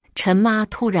漱，陈妈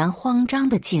突然慌张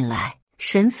地进来，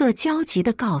神色焦急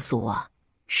地告诉我：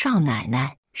少奶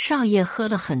奶，少爷喝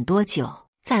了很多酒，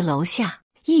在楼下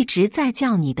一直在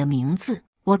叫你的名字。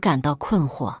我感到困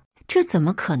惑，这怎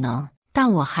么可能？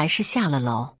但我还是下了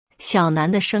楼。小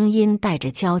南的声音带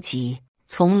着焦急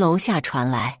从楼下传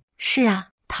来：是啊，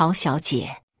陶小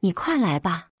姐，你快来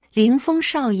吧，凌风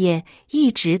少爷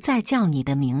一直在叫你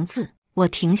的名字。我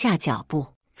停下脚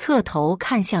步，侧头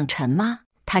看向陈妈，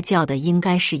他叫的应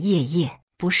该是叶叶，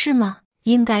不是吗？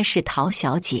应该是陶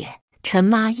小姐。陈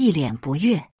妈一脸不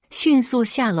悦，迅速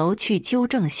下楼去纠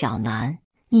正小南：“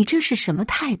你这是什么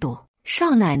态度？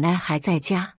少奶奶还在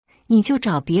家，你就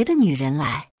找别的女人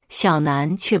来。”小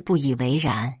南却不以为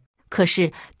然：“可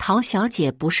是陶小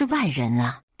姐不是外人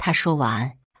啊。”她说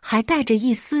完，还带着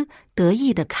一丝得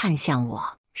意地看向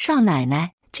我：“少奶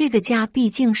奶，这个家毕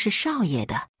竟是少爷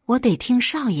的，我得听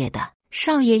少爷的。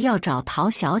少爷要找陶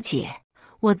小姐，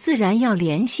我自然要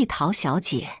联系陶小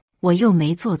姐，我又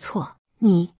没做错。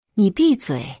你闭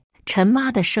嘴！”陈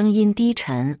妈的声音低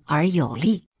沉而有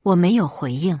力。我没有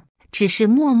回应，只是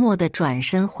默默地转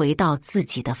身回到自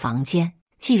己的房间。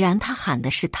既然他喊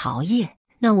的是陶叶，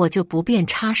那我就不便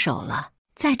插手了。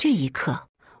在这一刻，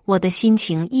我的心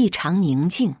情异常宁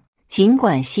静，尽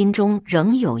管心中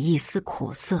仍有一丝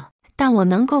苦涩，但我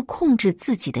能够控制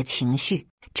自己的情绪。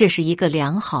这是一个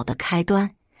良好的开端，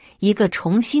一个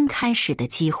重新开始的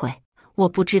机会。我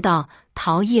不知道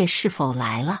陶叶是否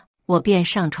来了，我便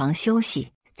上床休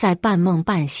息。在半梦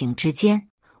半醒之间，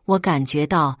我感觉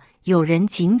到有人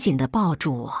紧紧地抱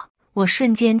住我，我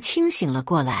瞬间清醒了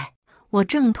过来。我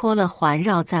挣脱了环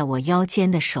绕在我腰间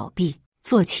的手臂，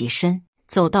坐起身，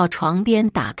走到床边，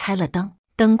打开了灯。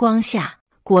灯光下，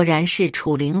果然是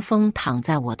楚凌风躺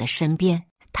在我的身边。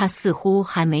他似乎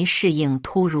还没适应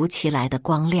突如其来的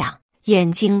光亮，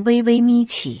眼睛微微眯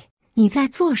起。“你在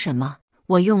做什么？”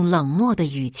我用冷漠的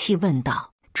语气问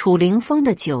道。楚凌风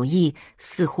的酒意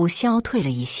似乎消退了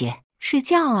一些。“睡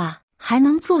觉啊，还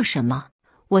能做什么？”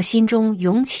我心中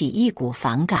涌起一股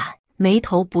反感，眉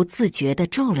头不自觉地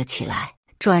皱了起来，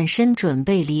转身准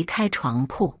备离开床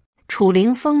铺。楚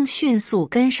凌风迅速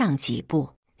跟上几步，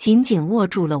紧紧握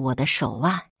住了我的手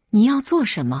腕。“你要做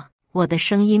什么？”我的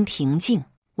声音平静。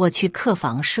“我去客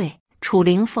房睡。”楚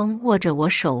凌风握着我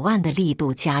手腕的力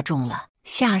度加重了。“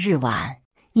夏日晚，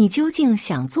你究竟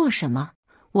想做什么？”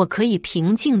我可以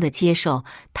平静地接受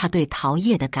他对陶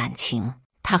叶的感情，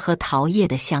他和陶叶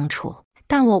的相处，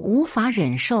但我无法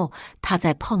忍受他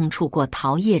在碰触过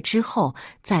陶叶之后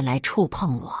再来触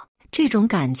碰我。这种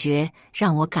感觉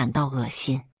让我感到恶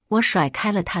心。我甩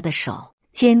开了他的手，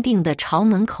坚定地朝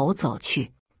门口走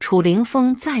去。楚凌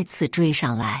风再次追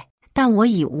上来，但我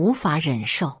已无法忍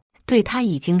受，对他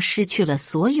已经失去了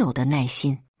所有的耐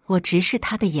心。我直视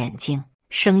他的眼睛，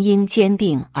声音坚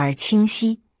定而清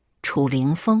晰：“楚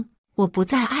凌风，我不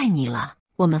再爱你了，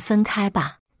我们分开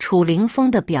吧。”楚凌风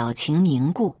的表情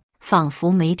凝固，仿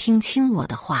佛没听清我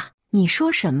的话。“你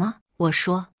说什么？”我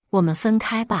说：“我们分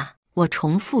开吧。”我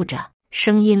重复着，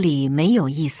声音里没有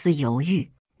一丝犹豫。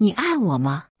“你爱我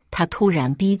吗？”他突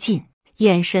然逼近，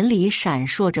眼神里闪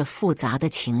烁着复杂的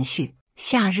情绪。“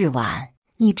夏日晚，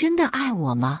你真的爱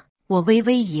我吗？”我微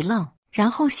微一愣，然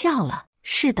后笑了。“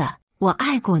是的，我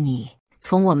爱过你，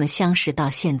从我们相识到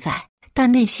现在。但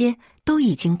那些都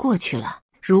已经过去了。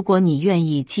如果你愿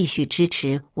意继续支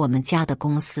持我们家的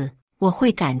公司，我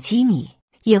会感激你，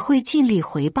也会尽力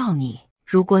回报你。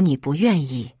如果你不愿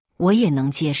意，我也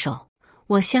能接受。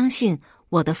我相信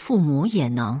我的父母也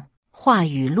能。”话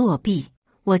语落毕，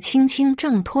我轻轻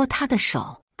挣脱他的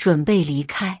手，准备离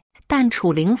开，但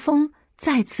楚凌风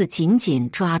再次紧紧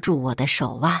抓住我的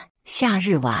手腕。“夏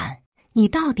日晚，你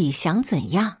到底想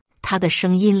怎样？”他的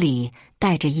声音里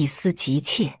带着一丝急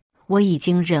切。我已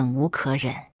经忍无可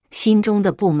忍，心中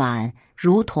的不满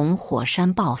如同火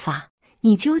山爆发。“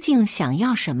你究竟想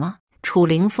要什么？”楚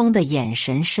凌风的眼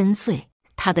神深邃，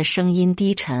他的声音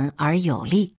低沉而有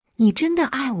力：“你真的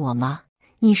爱我吗？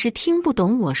你是听不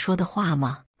懂我说的话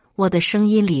吗？”我的声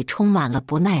音里充满了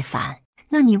不耐烦。“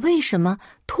那你为什么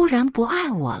突然不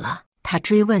爱我了？”他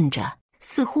追问着，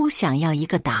似乎想要一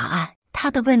个答案。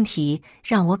他的问题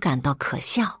让我感到可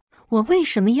笑。“我为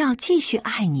什么要继续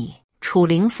爱你？”楚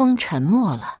凌风沉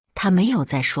默了，他没有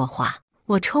再说话。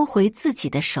我抽回自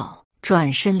己的手，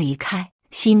转身离开，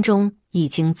心中已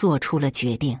经做出了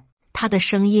决定。他的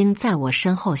声音在我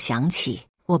身后响起：“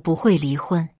我不会离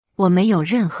婚。”我没有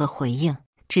任何回应，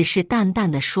只是淡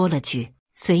淡地说了句：“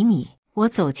随你。”我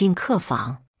走进客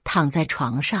房，躺在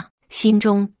床上，心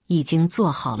中已经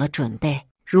做好了准备。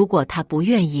如果他不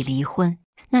愿意离婚，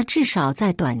那至少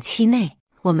在短期内，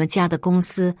我们家的公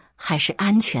司还是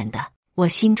安全的。我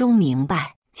心中明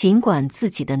白，尽管自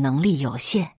己的能力有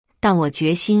限，但我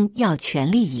决心要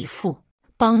全力以赴，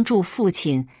帮助父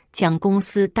亲将公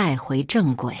司带回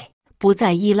正轨，不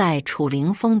再依赖楚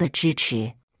凌风的支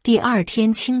持。第二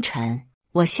天清晨，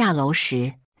我下楼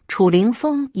时，楚凌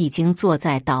风已经坐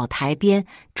在岛台边，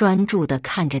专注地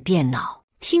看着电脑。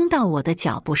听到我的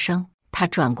脚步声，他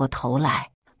转过头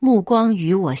来，目光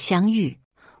与我相遇。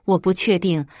我不确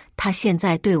定他现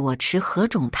在对我持何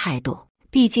种态度，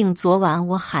毕竟昨晚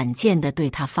我罕见地对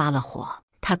他发了火。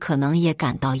他可能也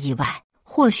感到意外，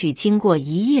或许经过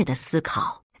一夜的思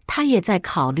考，他也在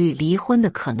考虑离婚的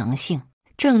可能性。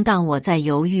正当我在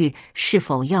犹豫是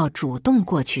否要主动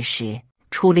过去时，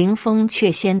楚凌风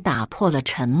却先打破了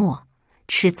沉默。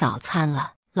吃早餐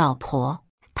了，老婆。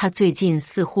他最近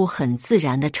似乎很自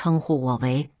然地称呼我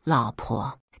为老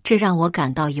婆，这让我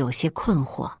感到有些困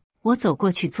惑。我走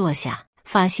过去坐下，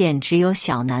发现只有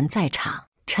小南在场。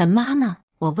陈妈呢？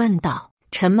我问道。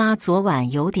陈妈昨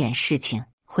晚有点事情，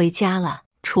回家了。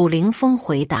楚凌风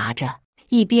回答着，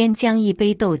一边将一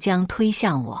杯豆浆推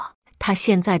向我。他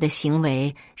现在的行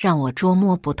为让我捉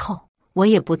摸不透，我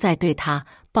也不再对他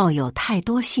抱有太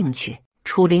多兴趣。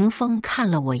楚凌风看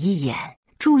了我一眼，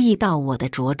注意到我的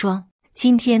着装，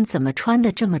今天怎么穿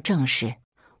得这么正式？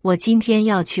我今天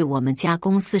要去我们家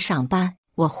公司上班，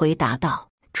我回答道。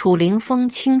楚凌风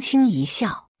轻轻一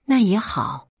笑，那也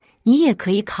好，你也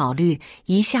可以考虑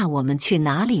一下我们去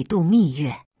哪里度蜜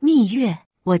月。蜜月？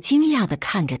我惊讶地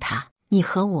看着他，你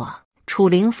和我？楚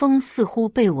凌风似乎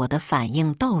被我的反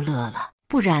应逗乐了。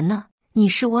不然呢？你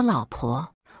是我老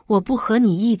婆，我不和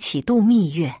你一起度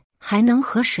蜜月，还能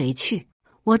和谁去？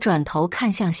我转头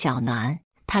看向小南，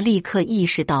他立刻意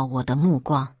识到我的目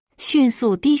光，迅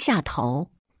速低下头，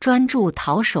专注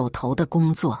讨手头的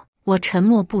工作。我沉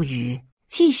默不语，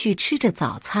继续吃着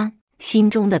早餐，心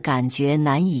中的感觉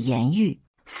难以言喻，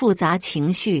复杂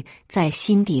情绪在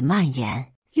心底蔓延。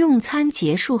用餐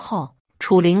结束后，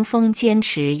楚凌风坚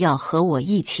持要和我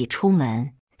一起出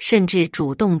门，甚至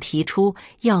主动提出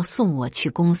要送我去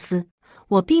公司。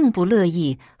我并不乐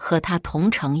意和他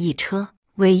同乘一车，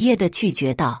伟业地拒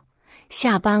绝道：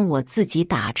下班我自己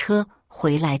打车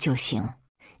回来就行，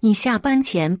你下班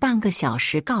前半个小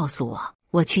时告诉我，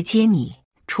我去接你。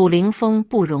楚凌风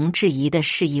不容置疑地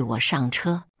示意我上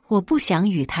车，我不想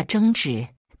与他争执，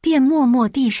便默默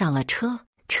地上了车。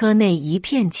车内一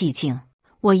片寂静，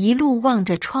我一路望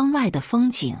着窗外的风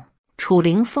景，楚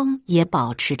凌风也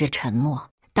保持着沉默。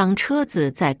当车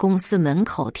子在公司门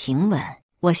口停稳，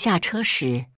我下车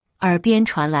时，耳边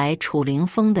传来楚凌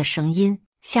风的声音：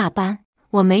下班。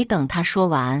我没等他说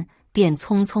完，便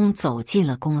匆匆走进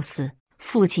了公司。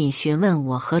父亲询问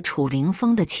我和楚凌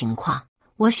风的情况，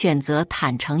我选择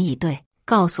坦诚以对，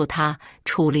告诉他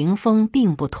楚凌风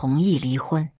并不同意离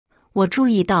婚。我注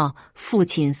意到父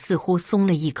亲似乎松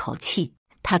了一口气，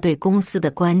他对公司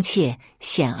的关切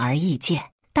显而易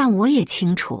见，但我也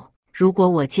清楚，如果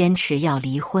我坚持要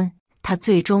离婚，他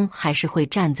最终还是会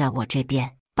站在我这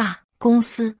边。爸，公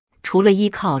司除了依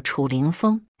靠楚凌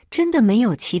风，真的没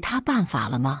有其他办法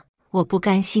了吗？我不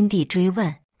甘心地追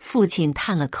问。父亲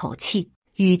叹了口气，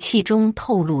语气中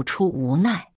透露出无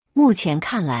奈。目前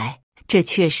看来，这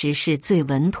确实是最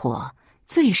稳妥、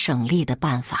最省力的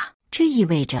办法。这意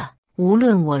味着，无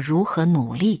论我如何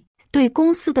努力，对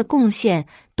公司的贡献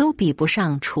都比不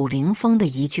上楚凌风的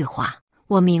一句话。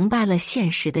我明白了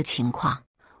现实的情况，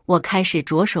我开始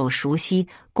着手熟悉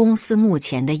公司目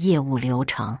前的业务流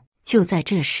程。就在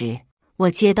这时，我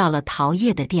接到了陶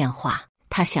叶的电话，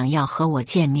他想要和我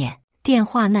见面。电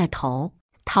话那头，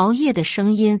陶叶的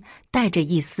声音带着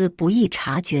一丝不易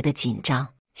察觉的紧张。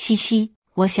西西，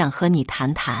我想和你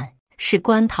谈谈，是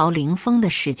关陶凌风的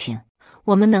事情，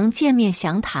我们能见面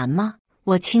详谈吗？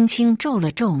我轻轻皱了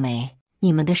皱眉。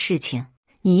你们的事情，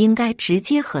你应该直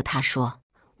接和他说。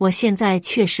我现在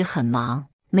确实很忙，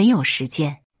没有时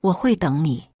间，我会等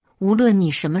你。无论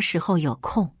你什么时候有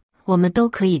空，我们都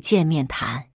可以见面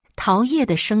谈。陶叶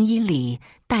的声音里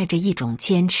带着一种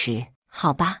坚持。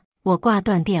好吧，我挂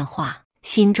断电话，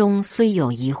心中虽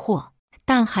有疑惑，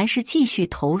但还是继续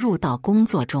投入到工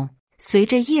作中。随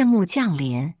着夜幕降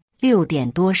临，6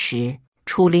点多时，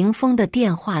楚凌风的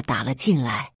电话打了进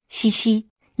来。西西，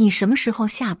你什么时候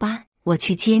下班？我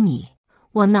去接你。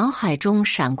我脑海中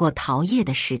闪过陶叶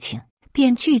的事情，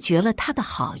便拒绝了他的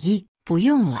好意。不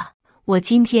用了，我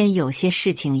今天有些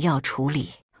事情要处理，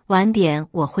晚点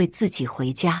我会自己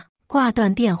回家。挂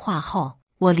断电话后，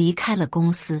我离开了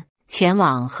公司，前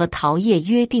往和陶叶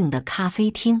约定的咖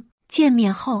啡厅。见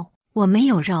面后，我没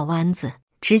有绕弯子，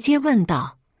直接问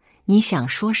道：你想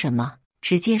说什么？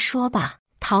直接说吧。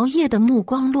陶叶的目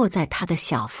光落在他的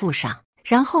小腹上，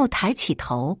然后抬起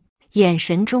头，眼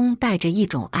神中带着一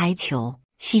种哀求。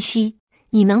西西，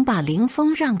你能把凌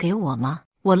风让给我吗？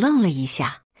我愣了一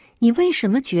下，你为什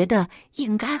么觉得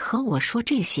应该和我说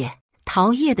这些？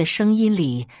陶叶的声音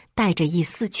里带着一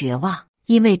丝绝望。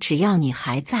因为只要你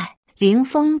还在，凌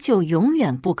风就永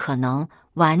远不可能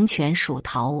完全属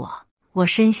陶我。我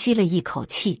深吸了一口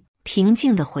气，平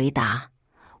静地回答：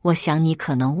我想你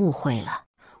可能误会了，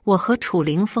我和楚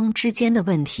凌风之间的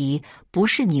问题不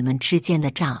是你们之间的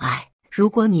障碍。如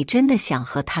果你真的想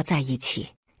和他在一起，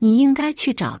你应该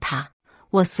去找他。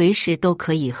我随时都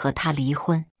可以和他离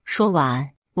婚。说完，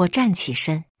我站起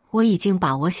身，我已经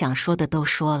把我想说的都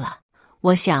说了。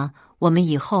我想，我们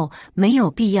以后没有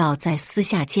必要再私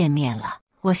下见面了。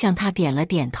我向他点了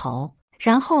点头，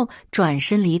然后转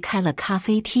身离开了咖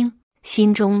啡厅，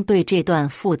心中对这段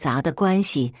复杂的关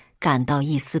系感到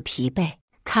一丝疲惫。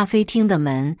咖啡厅的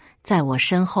门在我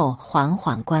身后缓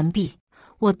缓关闭，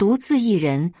我独自一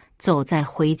人走在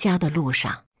回家的路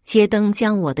上，街灯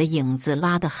将我的影子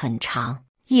拉得很长，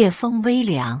夜风微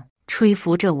凉，吹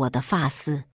拂着我的发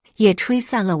丝，也吹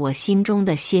散了我心中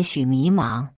的些许迷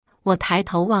茫。我抬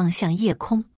头望向夜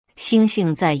空，星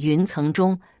星在云层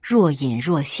中若隐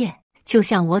若现，就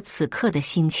像我此刻的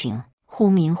心情，忽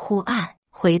明忽暗。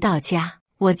回到家，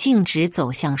我径直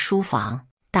走向书房，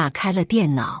打开了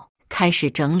电脑，开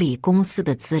始整理公司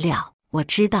的资料。我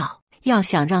知道，要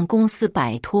想让公司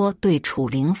摆脱对楚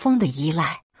凌风的依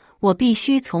赖，我必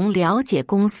须从了解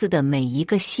公司的每一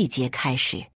个细节开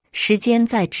始。时间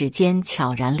在指尖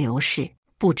悄然流逝，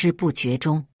不知不觉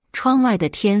中，窗外的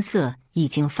天色已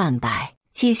经泛白。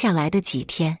接下来的几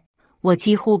天，我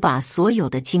几乎把所有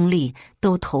的精力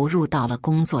都投入到了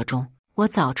工作中。我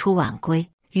早出晚归，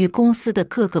与公司的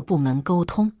各个部门沟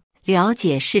通，了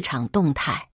解市场动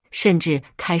态，甚至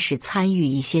开始参与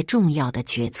一些重要的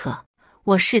决策。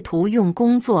我试图用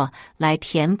工作来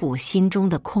填补心中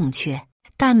的空缺，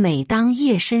但每当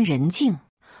夜深人静，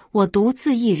我独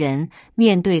自一人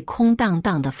面对空荡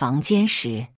荡的房间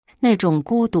时，那种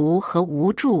孤独和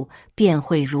无助便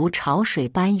会如潮水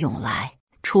般涌来。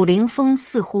楚凌风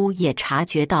似乎也察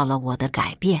觉到了我的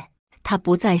改变，他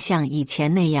不再像以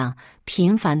前那样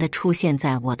频繁地出现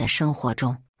在我的生活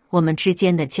中，我们之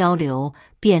间的交流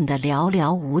变得寥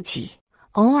寥无几，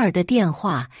偶尔的电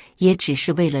话也只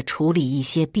是为了处理一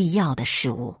些必要的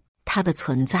事务。他的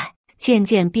存在渐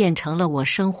渐变成了我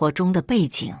生活中的背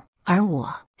景，而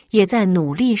我也在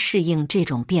努力适应这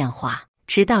种变化。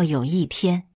直到有一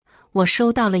天，我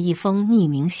收到了一封匿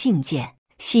名信件，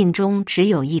信中只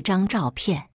有一张照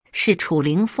片，是楚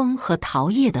凌风和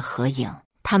陶叶的合影。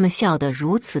他们笑得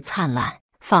如此灿烂，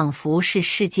仿佛是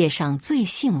世界上最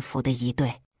幸福的一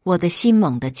对。我的心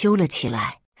猛地揪了起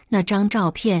来，那张照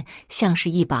片像是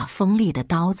一把锋利的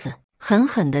刀子，狠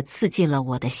狠地刺进了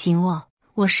我的心窝。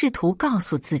我试图告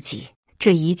诉自己，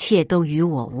这一切都与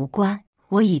我无关，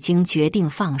我已经决定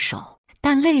放手，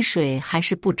但泪水还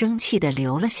是不争气地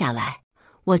流了下来。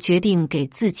我决定给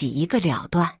自己一个了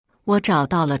断。我找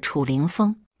到了楚凌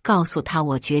风，告诉他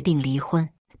我决定离婚，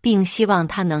并希望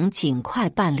他能尽快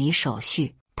办理手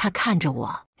续。他看着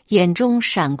我，眼中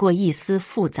闪过一丝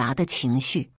复杂的情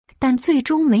绪，但最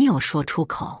终没有说出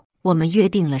口。我们约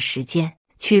定了时间，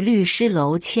去律师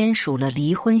楼签署了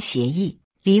离婚协议。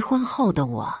离婚后的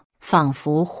我仿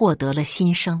佛获得了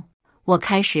新生，我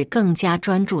开始更加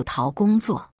专注工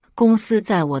作。公司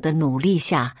在我的努力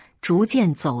下逐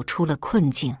渐走出了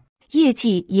困境，业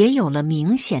绩也有了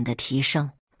明显的提升。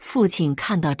父亲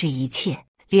看到这一切，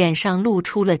脸上露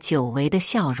出了久违的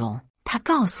笑容。他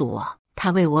告诉我，他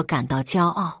为我感到骄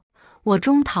傲，我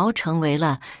中桃成为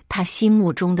了他心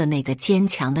目中的那个坚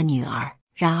强的女儿。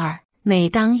然而，每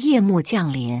当夜幕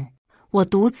降临，我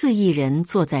独自一人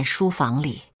坐在书房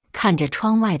里，看着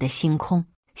窗外的星空，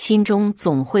心中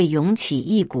总会涌起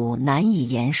一股难以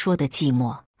言说的寂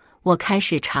寞。我开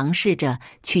始尝试着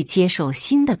去接受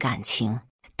新的感情，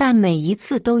但每一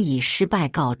次都以失败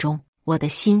告终。我的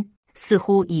心似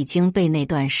乎已经被那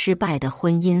段失败的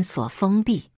婚姻所封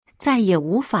闭，再也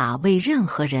无法为任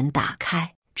何人打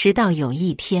开。直到有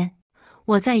一天，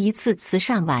我在一次慈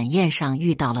善晚宴上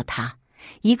遇到了他，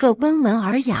一个温文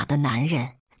尔雅的男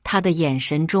人。他的眼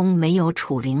神中没有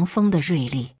楚凌风的锐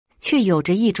利，却有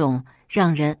着一种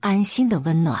让人安心的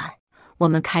温暖。我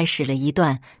们开始了一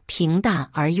段平淡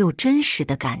而又真实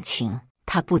的感情。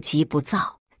他不急不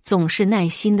躁，总是耐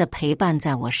心地陪伴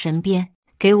在我身边，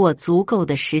给我足够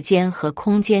的时间和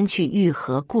空间去愈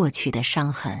合过去的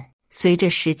伤痕。随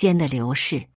着时间的流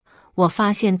逝，我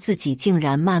发现自己竟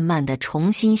然慢慢地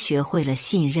重新学会了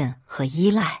信任和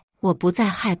依赖。我不再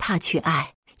害怕去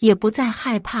爱，也不再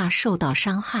害怕受到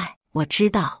伤害。我知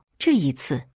道，这一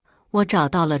次，我找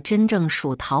到了真正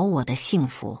属我的幸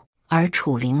福，而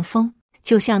楚凌风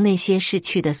就像那些逝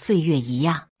去的岁月一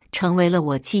样，成为了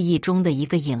我记忆中的一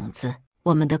个影子。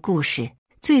我们的故事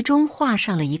最终画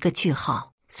上了一个句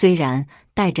号，虽然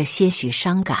带着些许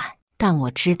伤感，但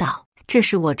我知道这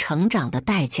是我成长的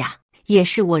代价，也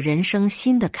是我人生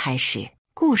新的开始。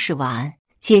故事完，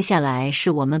接下来是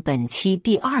我们本期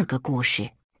第2个故事。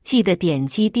记得点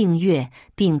击订阅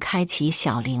并开启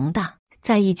小铃铛。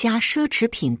在一家奢侈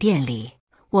品店里，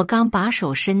我刚把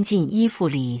手伸进衣服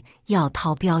里要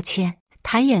掏标签，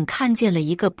抬眼看见了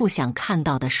一个不想看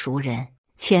到的熟人。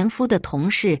前夫的同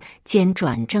事兼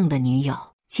转正的女友。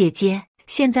姐姐，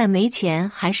现在没钱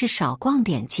还是少逛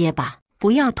点街吧，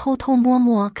不要偷偷摸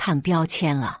摸看标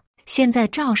签了。现在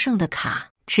赵胜的卡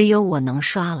只有我能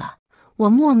刷了。我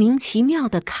莫名其妙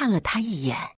地看了他一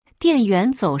眼，店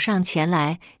员走上前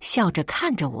来，笑着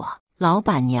看着我。老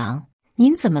板娘，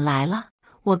您怎么来了？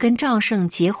我跟赵胜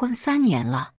结婚3年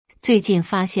了，最近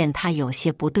发现他有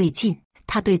些不对劲，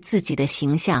他对自己的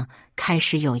形象开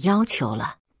始有要求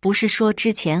了。不是说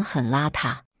之前很邋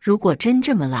遢，如果真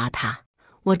这么邋遢，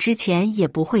我之前也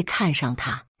不会看上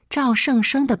他。赵胜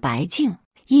生的白净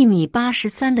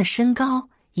，1.83米的身高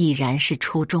已然是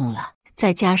出众了，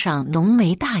再加上浓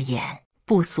眉大眼，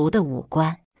不俗的五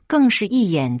官，更是一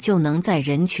眼就能在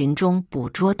人群中捕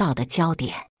捉到的焦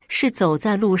点，是走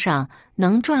在路上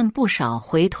能赚不少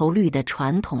回头率的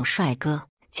传统帅哥。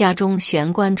家中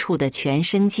玄关处的全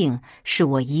身镜是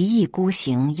我一意孤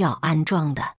行要安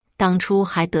装的，当初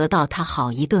还得到他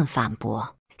好一顿反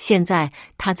驳。现在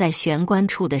他在玄关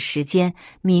处的时间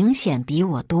明显比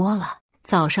我多了，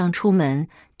早上出门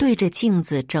对着镜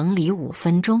子整理5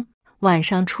分钟，晚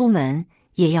上出门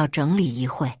也要整理一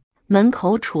会。门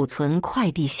口储存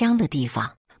快递箱的地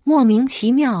方莫名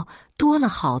其妙多了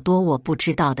好多我不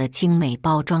知道的精美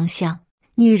包装箱。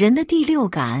女人的第六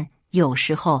感有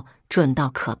时候准到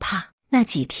可怕。那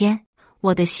几天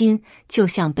我的心就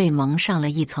像被蒙上了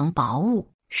一层薄雾，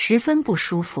十分不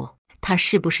舒服。他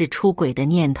是不是出轨的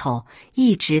念头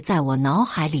一直在我脑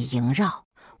海里萦绕，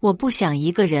我不想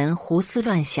一个人胡思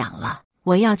乱想了，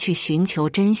我要去寻求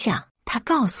真相。他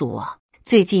告诉我，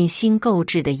最近新购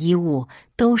置的衣物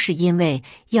都是因为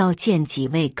要见几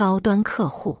位高端客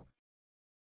户，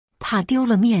怕丢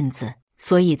了面子，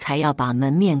所以才要把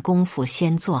门面功夫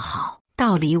先做好。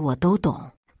道理我都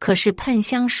懂，可是喷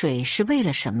香水是为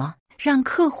了什么？让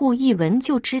客户一闻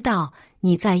就知道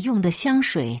你在用的香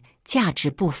水价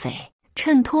值不菲，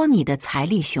衬托你的财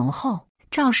力雄厚。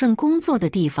赵胜工作的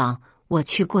地方我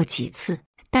去过几次，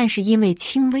但是因为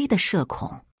轻微的社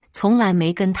恐，从来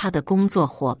没跟他的工作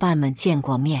伙伴们见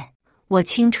过面。我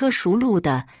轻车熟路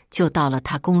的就到了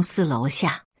他公司楼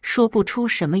下，说不出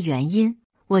什么原因，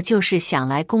我就是想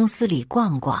来公司里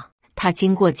逛逛。他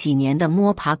经过几年的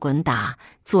摸爬滚打，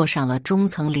坐上了中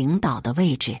层领导的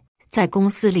位置，在公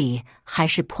司里还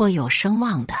是颇有声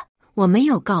望的。我没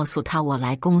有告诉他我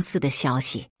来公司的消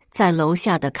息，在楼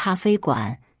下的咖啡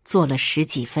馆坐了10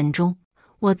几分钟，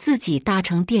我自己搭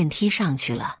乘电梯上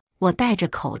去了。我戴着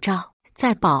口罩，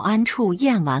在保安处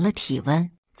验完了体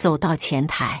温，走到前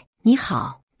台。你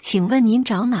好，请问您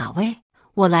找哪位？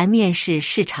我来面试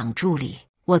市场助理。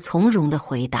我从容地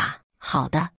回答。好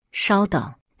的，稍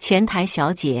等。前台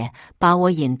小姐把我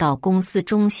引到公司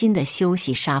中心的休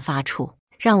息沙发处，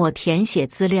让我填写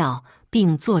资料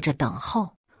并坐着等候。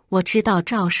我知道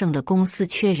赵胜的公司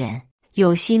缺人，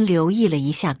有心留意了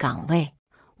一下岗位。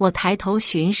我抬头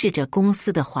巡视着公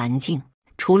司的环境，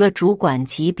除了主管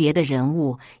级别的人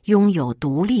物拥有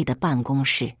独立的办公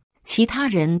室，其他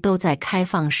人都在开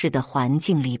放式的环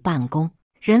境里办公，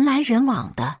人来人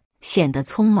往的，显得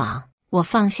匆忙。我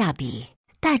放下笔，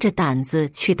带着胆子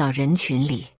去到人群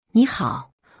里。你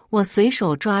好，我随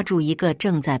手抓住一个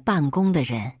正在办公的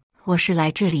人。我是来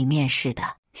这里面试的，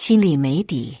心里没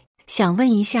底，想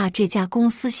问一下这家公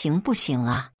司行不行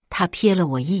啊？他瞥了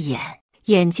我一眼，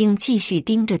眼睛继续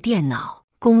盯着电脑。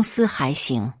公司还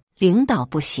行，领导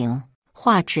不行。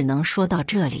话只能说到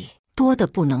这里，多的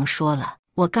不能说了。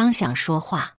我刚想说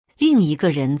话，另一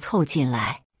个人凑进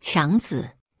来。强子，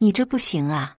你这不行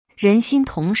啊，人心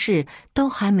同事都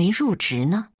还没入职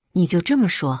呢，你就这么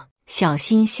说，小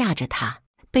心吓着他。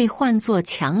被唤作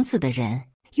强子的人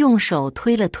用手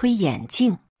推了推眼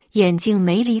镜，眼睛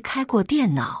没离开过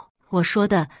电脑。我说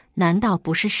的难道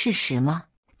不是事实吗？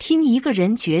听一个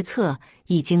人决策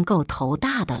已经够头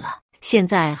大的了，现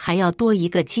在还要多一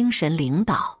个精神领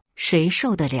导，谁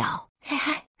受得了？嘿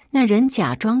嘿，那人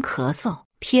假装咳嗽，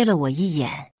瞥了我一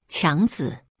眼。强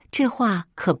子，这话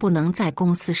可不能在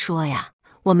公司说呀，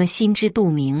我们心知肚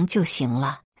明就行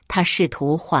了。他试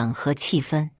图缓和气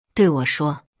氛，对我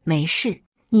说，没事，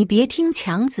你别听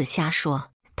强子瞎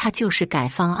说，他就是改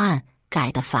方案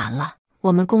改得烦了。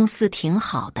我们公司挺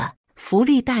好的，福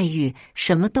利待遇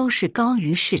什么都是高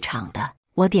于市场的。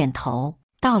我点头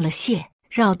道了谢，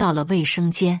绕到了卫生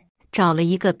间，找了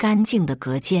一个干净的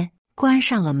隔间，关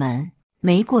上了门。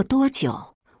没过多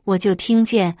久，我就听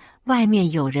见外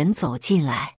面有人走进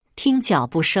来，听脚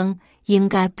步声应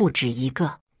该不止一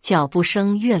个，脚步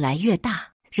声越来越大，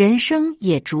人声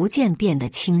也逐渐变得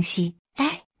清晰。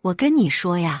哎，我跟你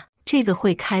说呀，这个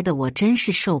会开的我真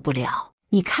是受不了，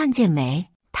你看见没？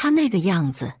他那个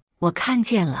样子。我看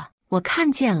见了，我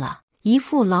看见了，一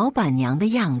副老板娘的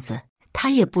样子。他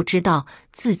也不知道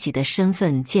自己的身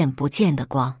份见不见得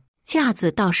光，架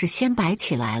子倒是先摆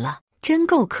起来了，真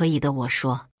够可以的。我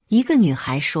说，一个女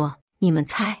孩说，你们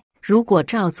猜，如果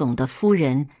赵总的夫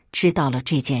人知道了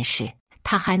这件事，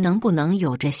她还能不能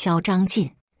有着嚣张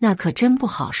劲？那可真不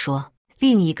好说。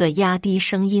另一个压低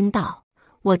声音道，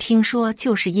我听说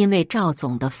就是因为赵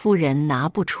总的夫人拿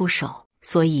不出手，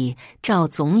所以赵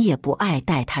总也不爱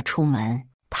带她出门，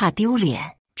怕丢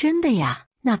脸。真的呀？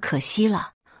那可惜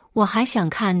了，我还想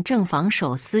看正房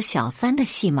手撕小三的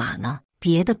戏码呢。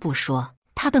别的不说，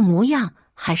她的模样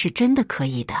还是真的可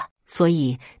以的，所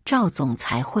以赵总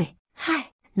才会。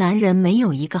嗨，男人没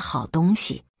有一个好东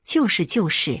西，就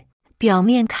是表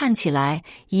面看起来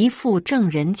一副正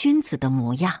人君子的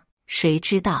模样，谁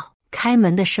知道开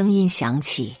门的声音响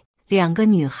起，两个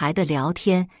女孩的聊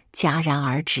天戛然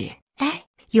而止。哎，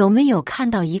有没有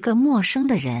看到一个陌生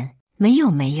的人？没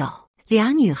有。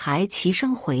俩女孩齐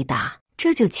声回答。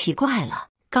这就奇怪了，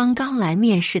刚刚来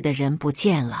面试的人不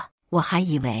见了，我还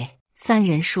以为。三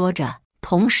人说着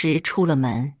同时出了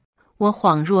门，我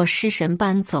恍若失神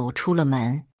般走出了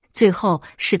门，最后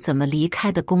是怎么离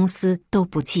开的公司都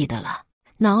不记得了，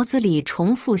脑子里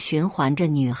重复循环着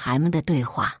女孩们的对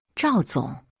话。赵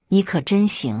总，你可真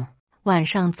行，晚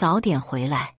上早点回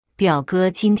来，表哥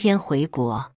今天回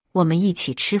国，我们一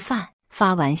起吃饭。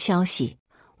发完消息，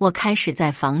我开始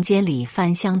在房间里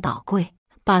翻箱倒柜，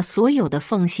把所有的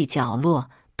缝隙角落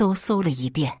都搜了一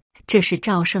遍。这是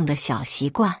赵胜的小习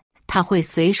惯，他会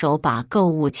随手把购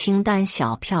物清单、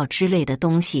小票之类的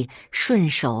东西顺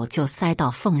手就塞到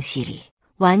缝隙里，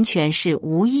完全是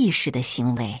无意识的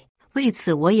行为。为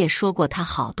此我也说过他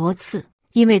好多次，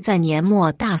因为在年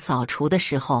末大扫除的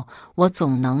时候，我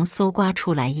总能搜刮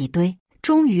出来一堆。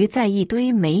终于在一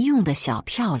堆没用的小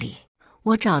票里，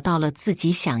我找到了自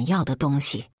己想要的东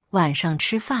西。晚上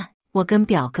吃饭，我跟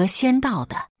表哥先到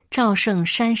的，赵胜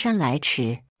姗姗来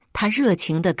迟，他热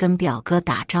情地跟表哥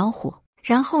打招呼，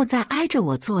然后再挨着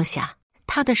我坐下。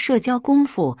他的社交功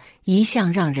夫一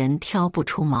向让人挑不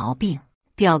出毛病。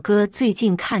表哥最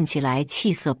近看起来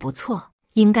气色不错，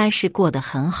应该是过得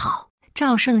很好。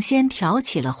赵胜先挑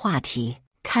起了话题，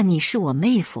看你是我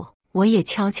妹夫，我也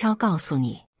悄悄告诉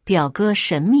你。表哥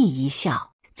神秘一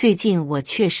笑，最近我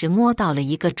确实摸到了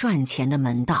一个赚钱的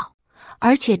门道，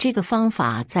而且这个方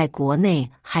法在国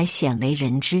内还鲜为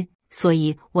人知，所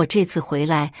以我这次回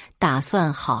来打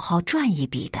算好好赚一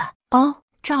笔的。哦，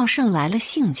赵胜来了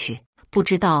兴趣，不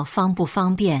知道方不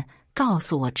方便告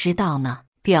诉我知道呢？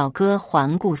表哥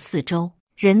环顾四周，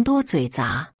人多嘴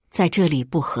杂，在这里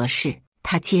不合适。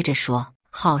他接着说，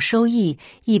好收益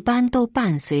一般都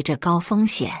伴随着高风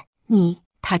险。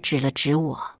他指了指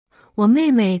我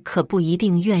妹妹可不一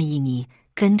定愿意你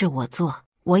跟着我做。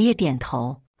我也点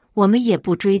头，我们也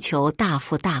不追求大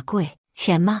富大贵，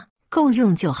钱嘛，够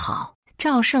用就好。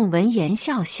赵胜闻言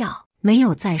笑笑，没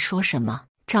有再说什么。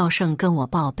赵胜跟我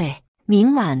报备，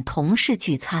明晚同事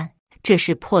聚餐，这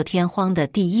是破天荒的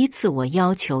第一次我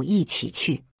要求一起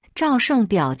去。赵胜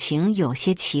表情有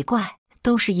些奇怪，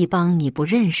都是一帮你不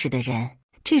认识的人，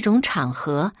这种场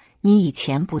合你以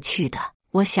前不去的。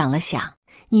我想了想，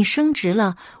你升职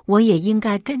了，我也应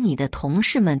该跟你的同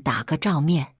事们打个照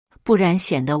面，不然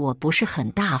显得我不是很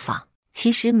大方。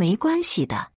其实没关系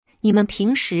的，你们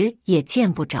平时也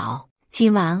见不着，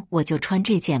今晚我就穿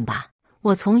这件吧。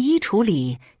我从衣橱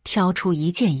里挑出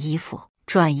一件衣服，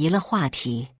转移了话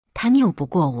题。他拗不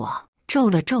过我，皱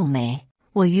了皱眉。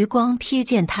我余光瞥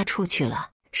见他出去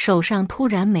了，手上突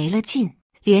然没了劲，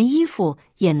连衣服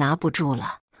也拿不住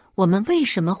了。我们为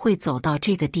什么会走到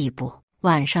这个地步？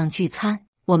晚上聚餐，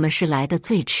我们是来的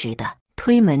最迟的。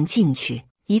推门进去，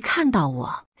一看到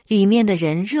我，里面的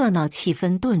人热闹气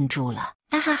氛顿住了。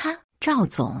啊哈哈，赵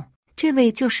总，这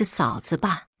位就是嫂子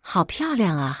吧？好漂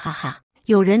亮啊，哈哈。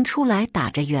有人出来打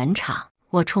着圆场，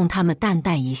我冲他们淡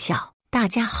淡一笑，大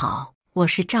家好，我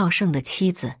是赵胜的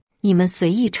妻子，你们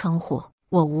随意称呼，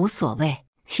我无所谓。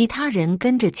其他人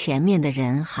跟着前面的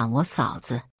人喊我嫂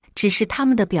子，只是他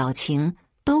们的表情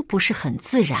都不是很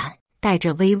自然，带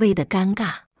着微微的尴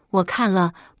尬。我看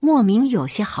了莫名有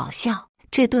些好笑，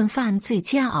这顿饭最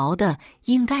煎熬的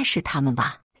应该是他们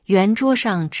吧。圆桌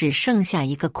上只剩下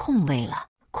一个空位了，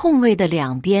空位的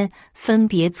两边分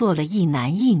别坐了一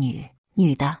男一女，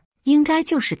女的应该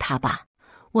就是他吧。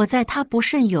我在他不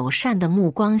甚友善的目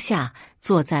光下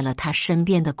坐在了他身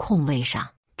边的空位上。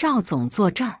赵总坐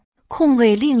这儿。空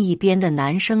位另一边的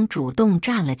男生主动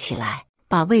站了起来，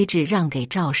把位置让给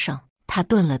赵胜。他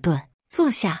顿了顿，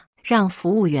坐下，让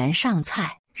服务员上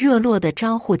菜，热络地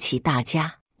招呼起大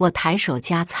家。我抬手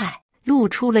夹菜，露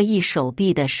出了一手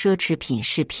臂的奢侈品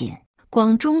饰品，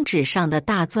光中指上的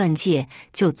大钻戒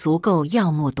就足够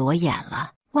耀目夺眼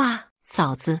了。哇，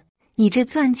嫂子，你这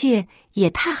钻戒也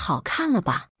太好看了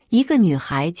吧！一个女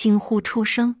孩惊呼出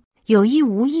声，有意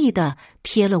无意地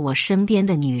瞥了我身边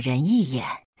的女人一眼。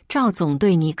赵总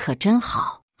对你可真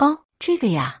好哦，这个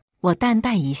呀，我淡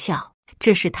淡一笑，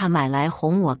这是他买来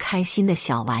哄我开心的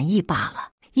小玩意罢了。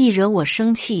一惹我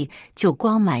生气，就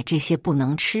光买这些不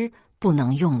能吃、不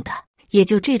能用的，也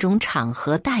就这种场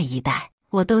合带一带，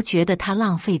我都觉得他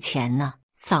浪费钱呢。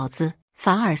嫂子，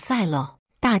凡尔赛喽！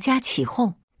大家起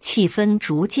哄，气氛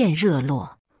逐渐热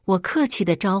络。我客气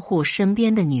地招呼身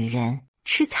边的女人：“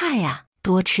吃菜呀，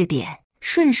多吃点。”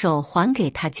顺手还给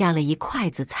她夹了一筷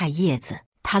子菜叶子。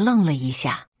她愣了一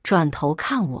下，转头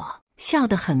看我，笑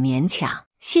得很勉强：“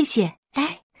谢谢。”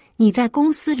哎，你在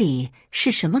公司里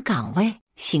是什么岗位？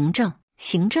行政。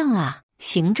行政啊，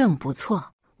行政不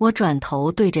错。我转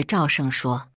头对着赵胜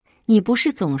说：“你不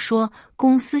是总说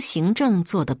公司行政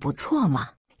做得不错吗？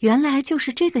原来就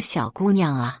是这个小姑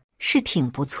娘啊，是挺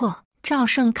不错。”赵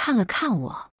胜看了看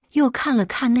我，又看了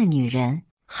看那女人，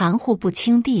含糊不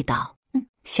清地道：“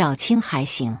小青还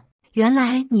行。原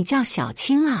来你叫小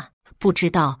青啊，不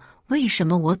知道为什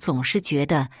么我总是觉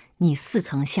得你似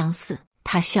曾相似。”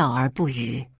她笑而不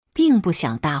语，并不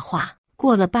想搭话。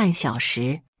过了半小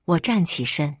时，我站起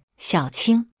身：“小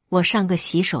青，我上个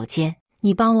洗手间，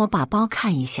你帮我把包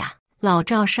看一下。老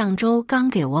赵上周刚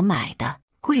给我买的，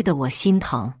贵得我心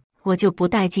疼，我就不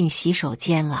带进洗手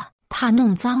间了，怕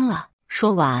弄脏了。”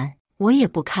说完，我也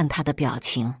不看他的表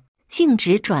情，径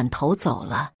直转头走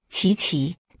了。琪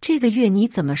琪，这个月你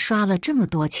怎么刷了这么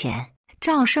多钱？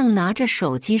赵胜拿着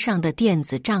手机上的电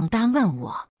子账单问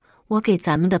我。我给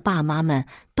咱们的爸妈们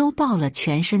都报了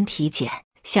全身体检，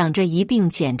想着一并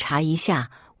检查一下，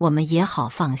我们也好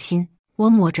放心。我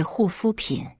抹着护肤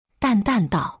品，淡淡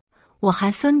道：“我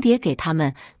还分别给他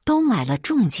们都买了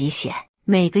重疾险，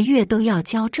每个月都要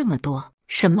交这么多。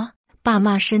什么？爸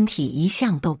妈身体一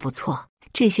向都不错，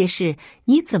这些事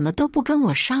你怎么都不跟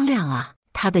我商量啊？”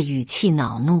他的语气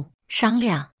恼怒。商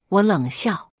量？我冷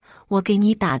笑。我给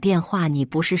你打电话，你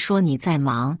不是说你在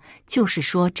忙，就是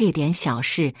说这点小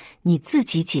事你自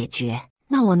己解决，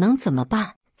那我能怎么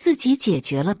办？自己解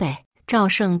决了呗。赵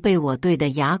胜被我对得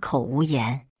哑口无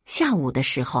言。下午的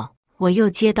时候，我又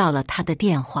接到了他的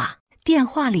电话，电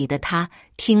话里的他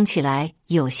听起来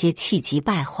有些气急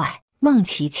败坏。孟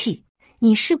琪琪，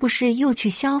你是不是又去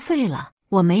消费了？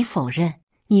我没否认。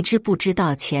你知不知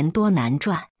道钱多难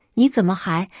赚？你怎么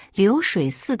还流水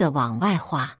似的往外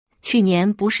花？去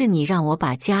年不是你让我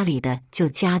把家里的旧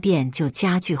家电旧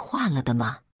家具换了的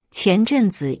吗？前阵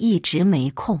子一直没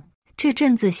空，这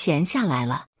阵子闲下来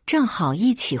了，正好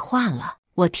一起换了。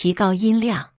我提高音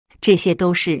量，这些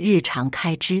都是日常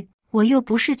开支，我又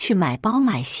不是去买包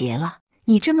买鞋了，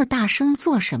你这么大声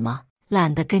做什么？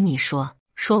懒得跟你说。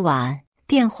说完，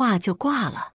电话就挂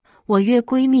了。我约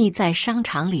闺蜜在商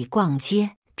场里逛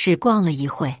街，只逛了一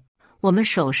会，我们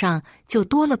手上就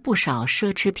多了不少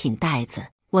奢侈品袋子。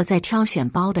我在挑选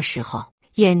包的时候，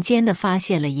眼尖地发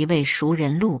现了一位熟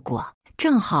人路过，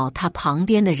正好他旁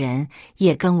边的人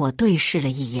也跟我对视了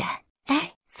一眼。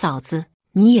哎，嫂子，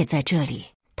你也在这里？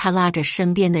他拉着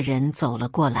身边的人走了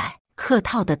过来，客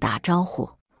套地打招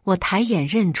呼。我抬眼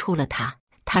认出了她，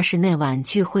她是那晚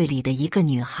聚会里的一个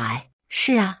女孩。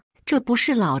是啊，这不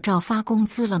是老赵发工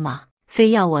资了吗？非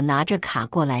要我拿着卡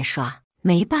过来刷，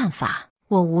没办法，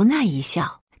我无奈一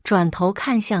笑，转头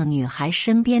看向女孩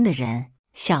身边的人。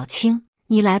小青，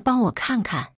你来帮我看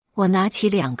看。我拿起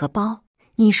2个包，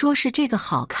你说是这个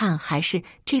好看还是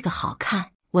这个好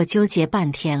看？我纠结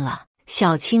半天了。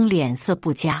小青脸色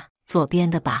不佳，左边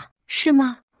的吧？是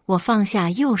吗？我放下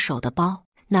右手的包，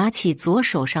拿起左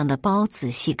手上的包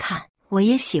仔细看。我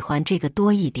也喜欢这个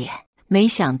多一点，没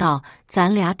想到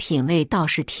咱俩品味倒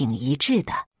是挺一致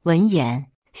的。闻言，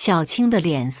小青的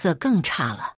脸色更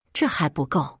差了。这还不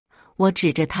够，我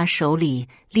指着她手里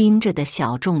拎着的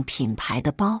小众品牌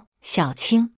的包。小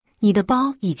青，你的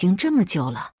包已经这么旧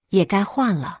了，也该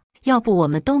换了，要不我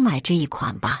们都买这一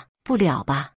款吧？不了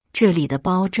吧，这里的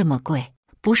包这么贵，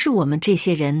不是我们这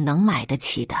些人能买得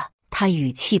起的。她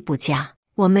语气不佳。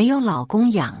我没有老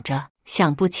公养着，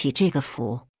享不起这个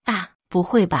福啊！不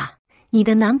会吧，你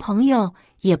的男朋友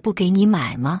也不给你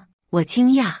买吗？我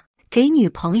惊讶，给女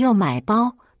朋友买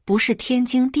包不是天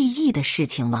经地义的事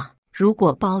情吗？如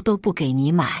果包都不给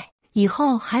你买，以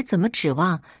后还怎么指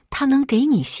望他能给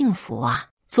你幸福啊？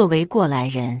作为过来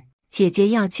人，姐姐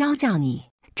要教教你，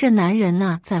这男人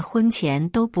呢，在婚前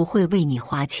都不会为你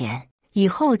花钱，以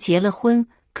后结了婚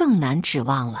更难指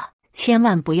望了。千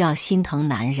万不要心疼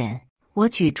男人。我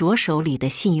举着手里的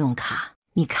信用卡，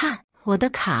你看，我的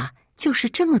卡就是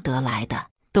这么得来的，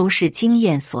都是经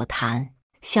验所谈。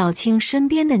小青身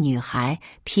边的女孩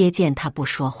瞥见她不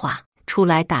说话，出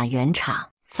来打圆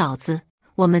场。嫂子，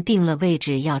我们定了位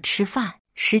置要吃饭，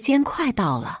时间快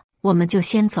到了，我们就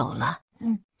先走了。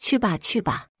去吧去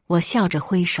吧。我笑着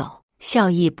挥手，笑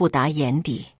意不达眼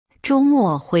底。周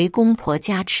末回公婆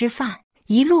家吃饭，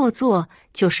一落座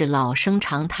就是老生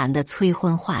常谈的催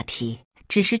婚话题。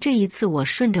只是这一次我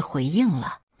顺着回应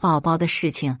了，宝宝的事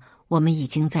情我们已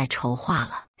经在筹划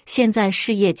了，现在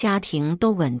事业家庭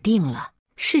都稳定了，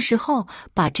是时候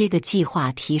把这个计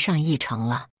划提上议程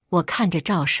了。我看着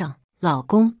赵胜，老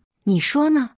公，你说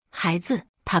呢？孩子，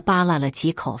他扒拉了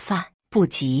几口饭，不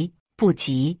急不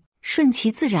急，顺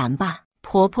其自然吧。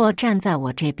婆婆站在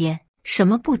我这边，什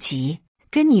么不急？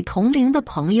跟你同龄的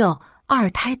朋友二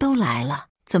胎都来了，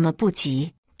怎么不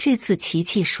急？这次琪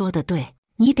琪说的对，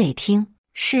你得听。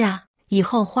是啊，以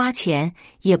后花钱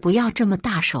也不要这么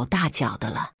大手大脚的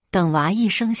了，等娃一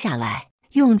生下来，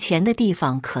用钱的地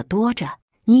方可多着，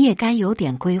你也该有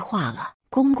点规划了。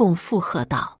公公附和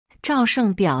道。赵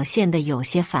胜表现得有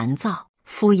些烦躁，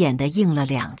敷衍地应了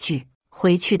两句。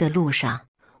回去的路上，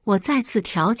我再次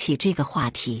挑起这个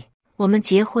话题。我们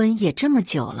结婚也这么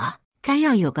久了，该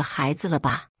要有个孩子了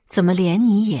吧？怎么连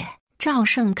你也？赵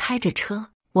胜开着车，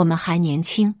我们还年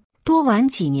轻，多玩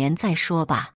几年再说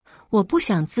吧。我不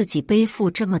想自己背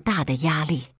负这么大的压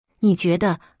力。你觉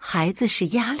得孩子是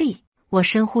压力？我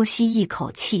深呼吸一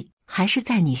口气，还是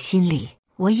在你心里，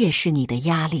我也是你的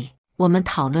压力。我们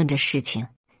讨论着事情，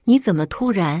你怎么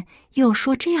突然又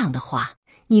说这样的话？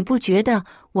你不觉得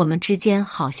我们之间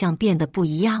好像变得不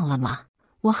一样了吗？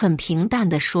我很平淡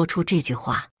地说出这句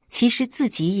话，其实自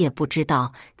己也不知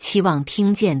道期望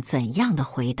听见怎样的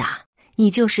回答。你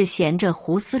就是闲着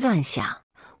胡思乱想。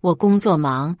我工作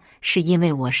忙，是因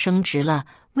为我升职了，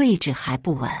位置还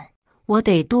不稳，我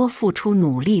得多付出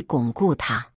努力巩固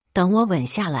它。等我稳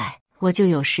下来，我就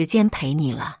有时间陪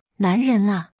你了。男人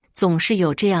啊，总是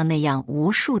有这样那样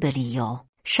无数的理由。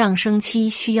上升期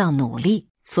需要努力，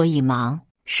所以忙；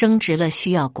升职了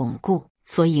需要巩固，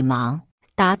所以忙；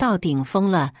达到顶峰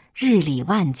了，日理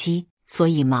万机，所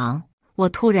以忙。我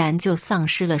突然就丧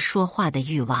失了说话的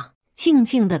欲望，静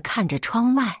静地看着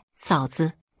窗外。嫂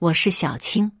子，我是小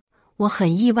青。我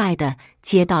很意外地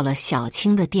接到了小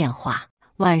青的电话，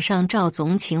晚上赵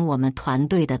总请我们团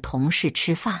队的同事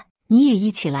吃饭，你也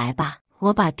一起来吧。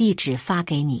我把地址发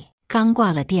给你。刚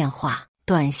挂了电话，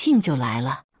短信就来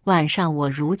了。晚上我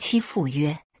如期赴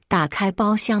约，打开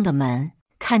包厢的门，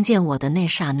看见我的那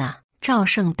刹那，赵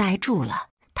胜呆住了。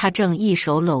他正一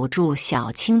手搂住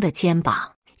小青的肩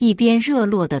膀，一边热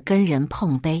络地跟人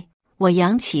碰杯。我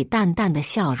扬起淡淡的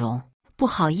笑容，不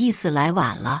好意思来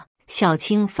晚了。小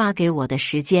青发给我的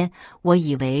时间，我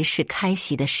以为是开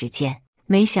席的时间，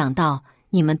没想到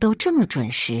你们都这么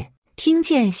准时。听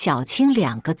见小青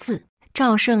2个字，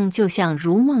赵胜就像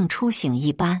如梦初醒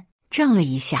一般，怔了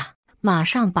一下，马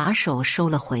上把手收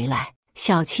了回来。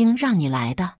小青让你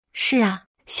来的？是啊。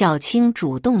小青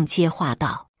主动接话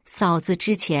道，嫂子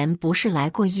之前不是来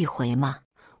过一回吗？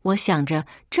我想着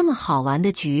这么好玩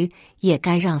的局也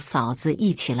该让嫂子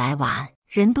一起来玩，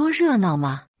人多热闹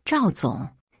嘛。赵总，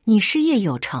你事业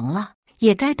有成了，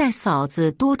也该带嫂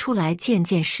子多出来见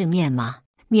见世面嘛，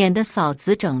免得嫂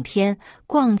子整天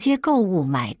逛街购物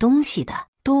买东西的，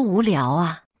多无聊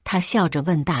啊。他笑着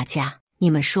问大家，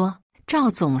你们说赵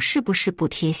总是不是不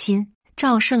贴心？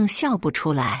赵胜笑不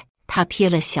出来，他瞥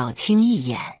了小青一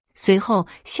眼，随后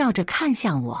笑着看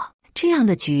向我。这样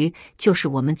的局就是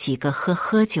我们几个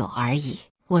喝酒而已，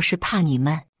我是怕你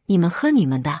们喝你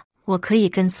们的，我可以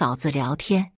跟嫂子聊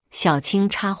天。小青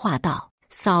插话道，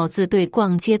嫂子对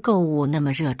逛街购物那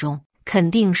么热衷，肯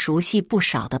定熟悉不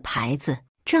少的牌子。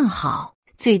正好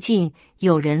最近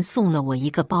有人送了我一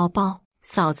个包包，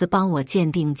嫂子帮我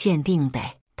鉴定得。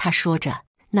他说着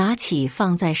拿起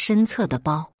放在身侧的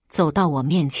包，走到我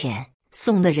面前。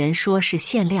送的人说是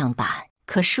限量版，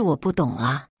可是我不懂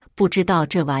啊，不知道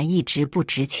这玩意值不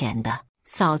值钱的。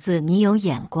嫂子你有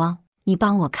眼光，你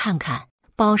帮我看看。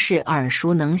包是耳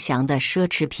熟能详的奢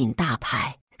侈品大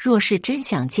牌，若是真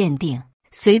想鉴定，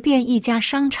随便一家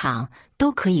商场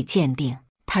都可以鉴定。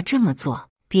他这么做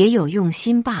别有用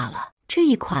心罢了。这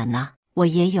一款呢，我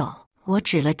也有。我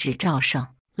指了指赵胜，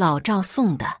老赵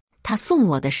送的。他送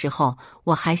我的时候，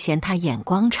我还嫌他眼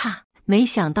光差，没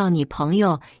想到你朋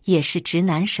友也是直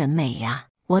男审美呀。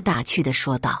我打趣地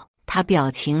说道。他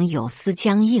表情有丝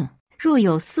僵硬，若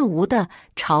有似无地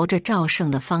朝着赵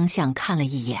胜的方向看了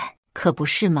一眼。可不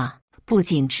是吗？不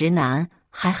仅直男，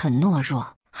还很懦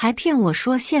弱，还骗我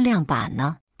说限量版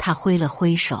呢。他挥了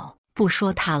挥手，不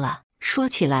说他了，说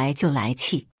起来就来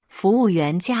气。服务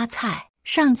员夹菜，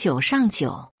上酒。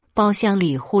包厢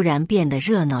里忽然变得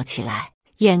热闹起来，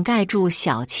掩盖住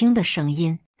小青的声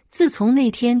音。自从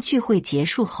那天聚会结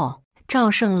束后，赵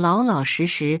胜老老实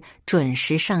实准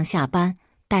时上下班，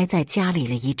待在家里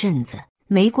了一阵子，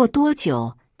没过多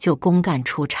久就公干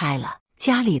出差了。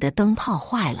家里的灯泡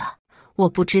坏了，我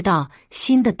不知道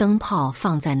新的灯泡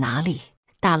放在哪里，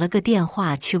打了个电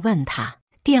话去问他，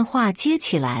电话接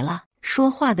起来了，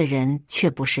说话的人却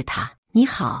不是他。你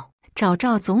好，找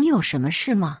赵总有什么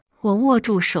事吗？我握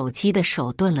住手机的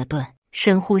手顿了顿，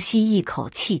深呼吸一口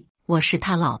气，我是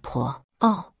他老婆。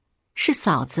哦，是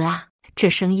嫂子啊，这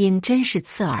声音真是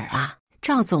刺耳啊。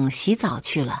赵总洗澡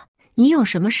去了，你有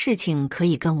什么事情可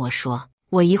以跟我说，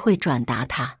我一会转达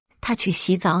他。他去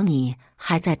洗澡，你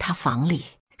还在他房里，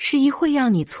是一会要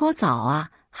你搓澡啊，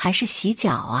还是洗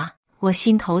脚啊？我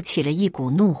心头起了一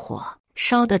股怒火，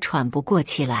烧得喘不过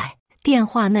气来。电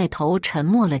话那头沉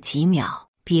默了几秒，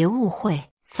别误会，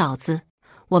嫂子，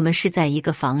我们是在一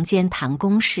个房间谈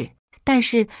公事，但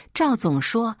是赵总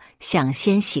说想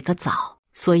先洗个澡，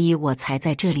所以我才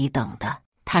在这里等的。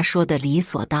他说的理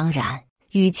所当然，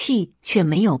语气却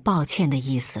没有抱歉的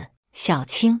意思。小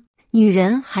青，女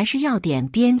人还是要点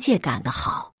边界感的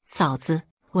好。嫂子，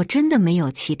我真的没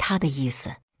有其他的意思，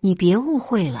你别误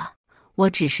会了。我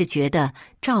只是觉得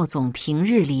赵总平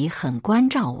日里很关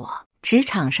照我，职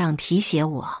场上提携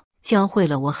我，教会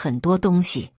了我很多东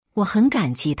西，我很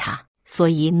感激他，所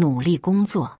以努力工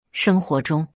作。生活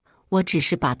中，我只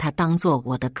是把他当作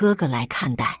我的哥哥来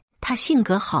看待。他性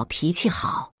格好，脾气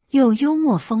好，又幽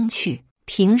默风趣，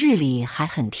平日里还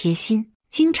很贴心，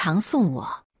经常送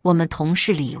我们同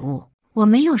事礼物。我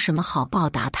没有什么好报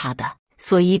答他的，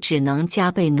所以只能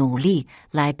加倍努力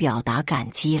来表达感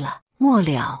激了。末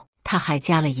了，他还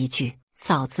加了一句：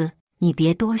嫂子，你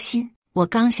别多心。我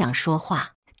刚想说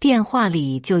话，电话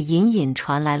里就隐隐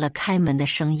传来了开门的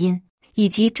声音，以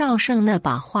及赵胜那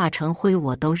把化成灰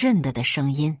我都认得的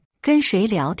声音。跟谁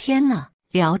聊天呢？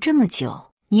聊这么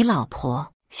久？你老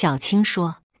婆？小青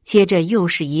说。接着又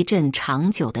是一阵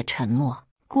长久的沉默。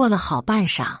过了好半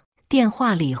晌，电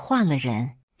话里换了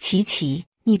人。琪琪，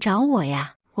你找我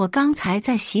呀？我刚才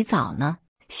在洗澡呢。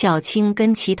小青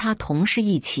跟其他同事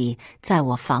一起在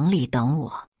我房里等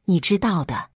我。你知道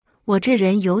的，我这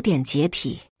人有点洁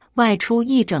癖，外出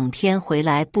一整天回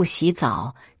来不洗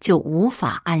澡就无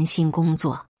法安心工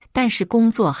作。但是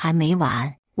工作还没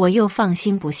完，我又放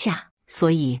心不下，所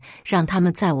以让他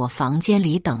们在我房间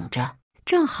里等着。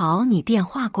正好你电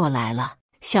话过来了，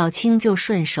小青就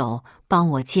顺手帮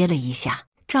我接了一下。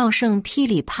赵胜噼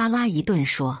里啪啦一顿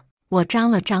说，我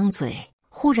张了张嘴，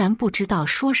忽然不知道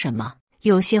说什么，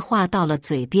有些话到了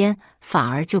嘴边反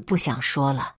而就不想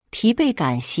说了，疲惫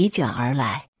感席卷而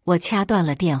来。我掐断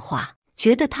了电话，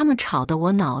觉得他们吵得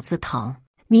我脑子疼。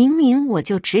明明我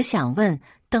就只想问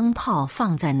灯泡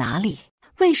放在哪里，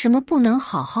为什么不能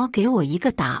好好给我一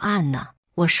个答案呢？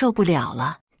我受不了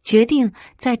了，决定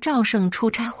在赵胜出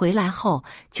差回来后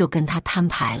就跟他摊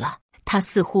牌了。他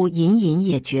似乎隐隐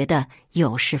也觉得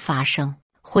有事发生，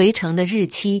回程的日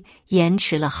期延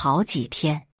迟了好几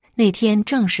天。那天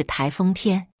正是台风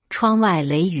天，窗外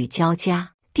雷雨交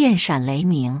加，电闪雷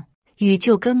鸣，雨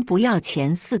就跟不要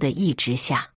钱似的一直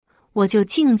下。我就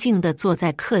静静地坐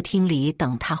在客厅里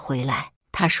等他回来。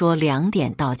他说2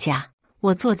点到家，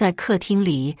我坐在客厅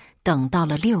里等到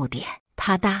了6点。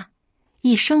啪嗒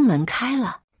一声，门开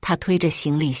了，他推着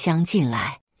行李箱进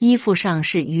来，衣服上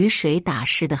是雨水打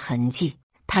湿的痕迹。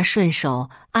他顺手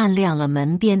按亮了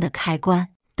门边的开关，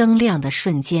灯亮的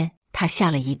瞬间，他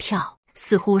吓了一跳，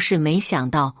似乎是没想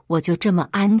到我就这么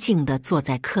安静地坐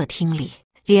在客厅里，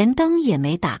连灯也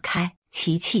没打开。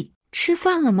琪琪，吃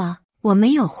饭了吗？我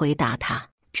没有回答他，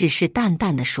只是淡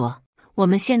淡地说，我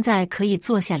们现在可以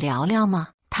坐下聊聊吗？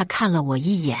他看了我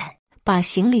一眼，把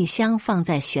行李箱放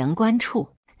在玄关处，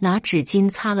拿纸巾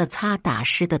擦了擦打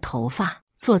湿的头发，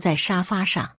坐在沙发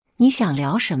上。你想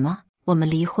聊什么？我们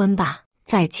离婚吧。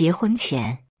在结婚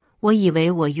前，我以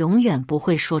为我永远不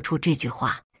会说出这句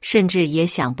话，甚至也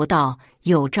想不到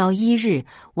有朝一日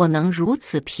我能如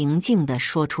此平静地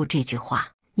说出这句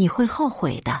话。你会后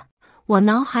悔的。我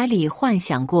脑海里幻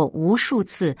想过无数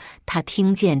次他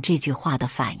听见这句话的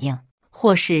反应，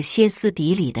或是歇斯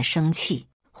底里的生气，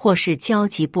或是焦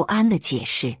急不安的解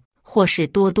释，或是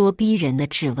咄咄逼人的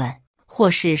质问，或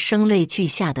是声泪俱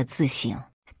下的自省。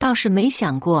倒是没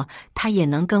想过他也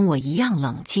能跟我一样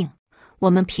冷静。我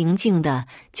们平静的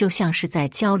就像是在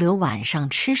交流晚上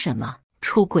吃什么。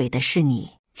出轨的是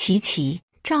你，琪琪。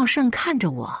赵胜看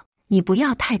着我，你不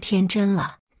要太天真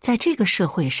了，在这个社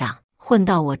会上混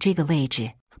到我这个位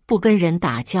置，不跟人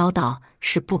打交道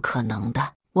是不可能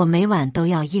的。我每晚都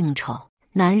要应酬，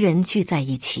男人聚在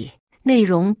一起，内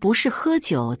容不是喝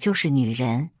酒就是女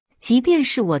人，即便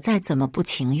是我再怎么不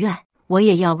情愿，我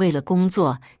也要为了工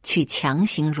作去强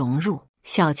行融入。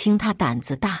小青她胆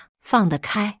子大，放得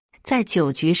开，在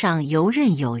酒局上游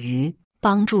刃有余，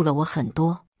帮助了我很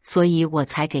多，所以我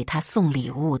才给他送礼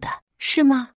物的，是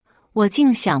吗？我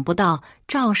竟想不到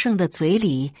赵胜的嘴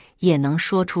里也能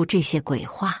说出这些鬼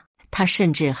话，他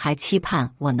甚至还期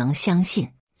盼我能相信。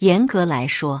严格来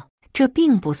说，这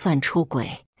并不算出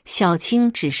轨，小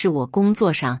青只是我工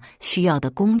作上需要的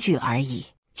工具而已，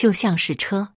就像是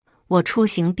车，我出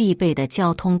行必备的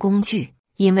交通工具。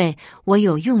因为我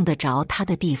有用得着它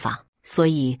的地方，所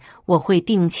以我会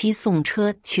定期送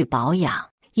车去保养，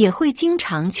也会经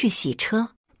常去洗车，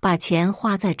把钱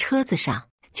花在车子上，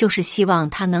就是希望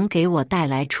它能给我带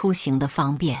来出行的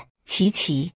方便。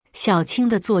琪，小青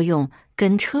的作用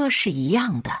跟车是一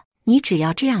样的，你只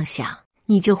要这样想，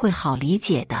你就会好理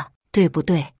解的，对不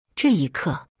对？这一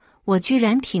刻，我居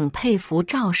然挺佩服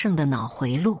赵胜的脑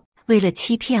回路，为了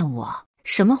欺骗我，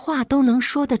什么话都能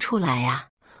说得出来啊！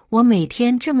我每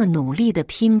天这么努力的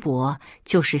拼搏，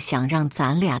就是想让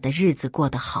咱俩的日子过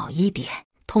得好一点，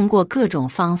通过各种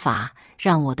方法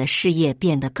让我的事业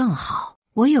变得更好。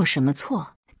我有什么错？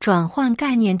转换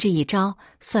概念这一招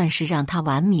算是让他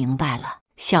玩明白了。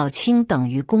小青等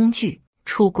于工具，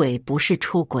出轨不是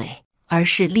出轨，而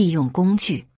是利用工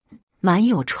具，蛮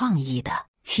有创意的。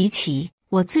琪，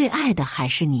我最爱的还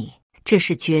是你，这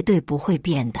是绝对不会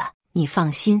变的，你放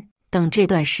心。等这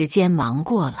段时间忙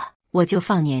过了，我就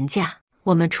放年假，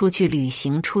我们出去旅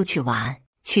行，出去玩，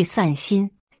去散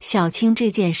心。小青这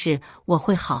件事我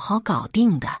会好好搞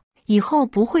定的，以后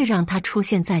不会让他出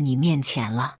现在你面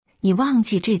前了。你忘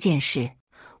记这件事，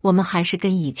我们还是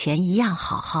跟以前一样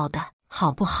好好的，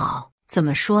好不好？怎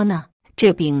么说呢？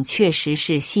这饼确实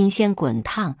是新鲜滚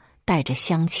烫，带着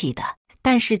香气的，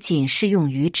但是仅适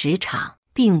用于职场，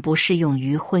并不适用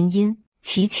于婚姻。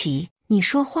琪，你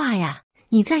说话呀，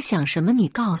你在想什么？你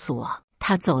告诉我。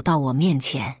他走到我面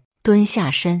前，蹲下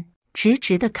身，直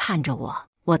直地看着我。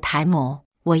我抬眸，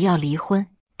我要离婚。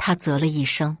他啧了一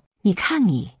声，你看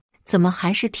你怎么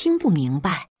还是听不明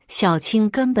白？小青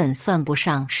根本算不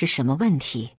上是什么问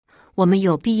题，我们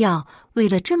有必要为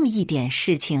了这么一点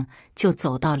事情就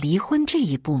走到离婚这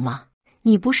一步吗？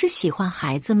你不是喜欢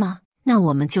孩子吗？那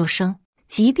我们就生，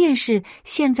即便是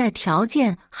现在条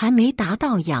件还没达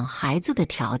到养孩子的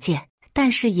条件，但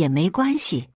是也没关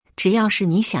系，只要是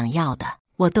你想要的，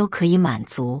我都可以满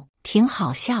足。挺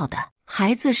好笑的，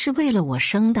孩子是为了我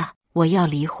生的，我要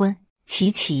离婚。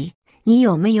琪，你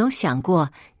有没有想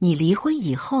过你离婚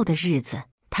以后的日子？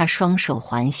他双手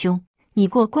环胸，你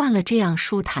过惯了这样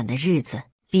舒坦的日子，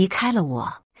离开了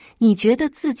我，你觉得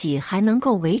自己还能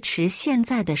够维持现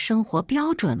在的生活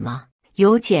标准吗？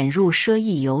由俭入奢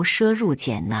易，由奢入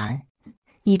俭难。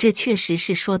你这确实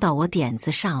是说到我点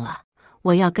子上了，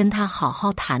我要跟他好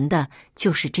好谈的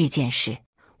就是这件事，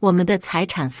我们的财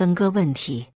产分割问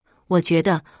题。我觉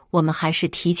得我们还是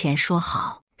提前说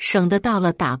好，省得到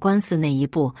了打官司那一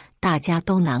步大家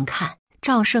都难看。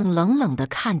赵胜冷冷地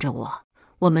看着我，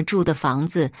我们住的房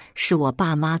子是我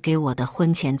爸妈给我的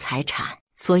婚前财产，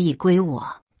所以归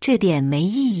我，这点没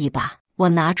意义吧？我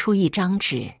拿出一张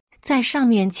纸，在上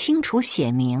面清楚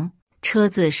写明，车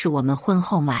子是我们婚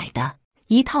后买的，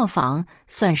一套房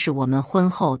算是我们婚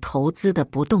后投资的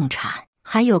不动产，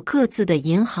还有各自的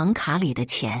银行卡里的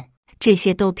钱，这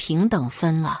些都平等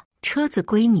分了。车子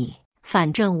归你，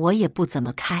反正我也不怎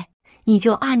么开，你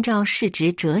就按照市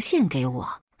值折现给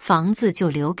我，房子就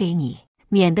留给你，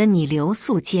免得你留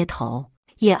宿街头，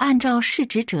也按照市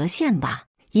值折现吧。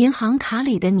银行卡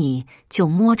里的你就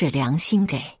摸着良心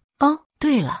给。哦，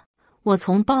对了，我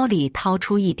从包里掏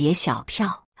出一叠小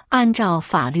票，按照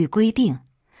法律规定，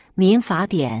民法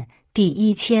典第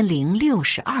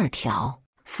1062条，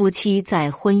夫妻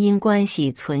在婚姻关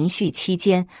系存续期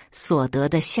间所得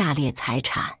的下列财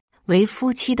产为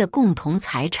夫妻的共同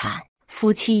财产，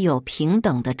夫妻有平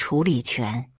等的处理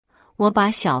权。我把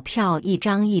小票一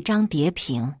张一张叠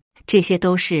平，这些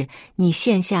都是你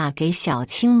线下给小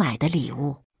青买的礼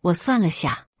物，我算了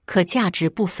下，可价值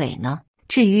不菲呢。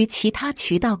至于其他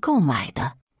渠道购买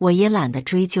的，我也懒得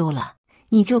追究了，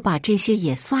你就把这些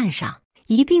也算上，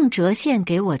一并折现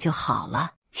给我就好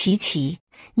了。琪，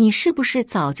你是不是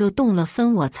早就动了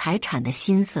分我财产的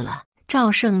心思了？赵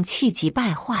胜气急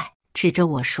败坏，指着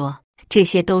我说，这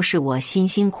些都是我辛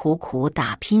辛苦苦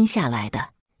打拼下来的，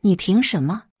你凭什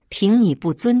么？凭你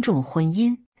不尊重婚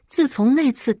姻。自从那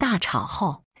次大吵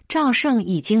后，赵胜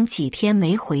已经几天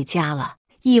没回家了，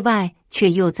意外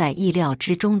却又在意料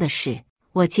之中的是，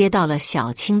我接到了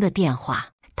小青的电话，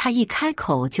他一开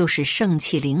口就是盛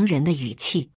气凌人的语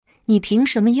气，你凭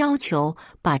什么要求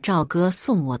把赵哥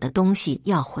送我的东西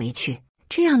要回去？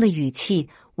这样的语气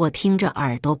我听着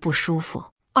耳朵不舒服，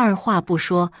二话不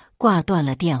说挂断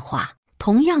了电话。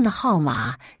同样的号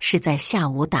码是在下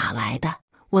午打来的，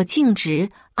我径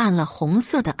直按了红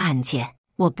色的按键。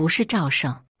我不是赵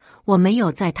胜，我没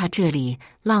有在他这里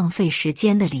浪费时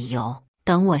间的理由。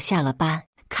等我下了班，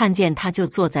看见他就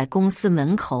坐在公司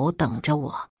门口等着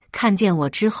我。看见我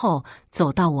之后，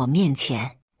走到我面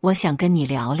前，我想跟你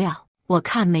聊聊，我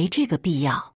看没这个必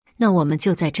要，那我们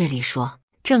就在这里说。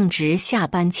正值下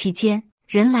班期间，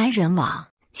人来人往，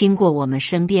经过我们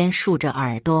身边竖着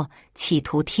耳朵，企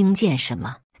图听见什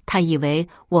么。他以为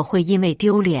我会因为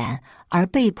丢脸而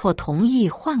被迫同意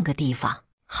换个地方。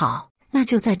好，那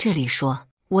就在这里说。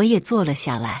我也坐了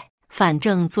下来，反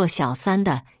正做小三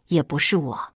的也不是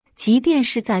我，即便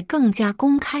是在更加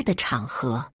公开的场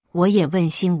合，我也问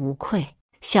心无愧。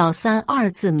小三二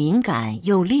字敏感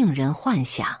又令人幻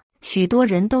想，许多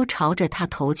人都朝着他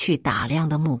投去打量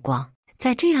的目光。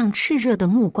在这样炽热的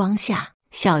目光下，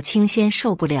小青先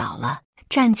受不了了，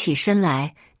站起身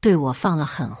来对我放了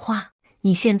狠话：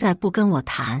你现在不跟我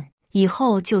谈，以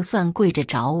后就算跪着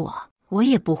找我，我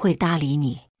也不会搭理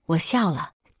你。我笑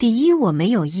了。第一，我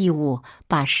没有义务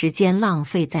把时间浪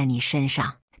费在你身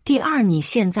上。第二，你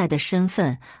现在的身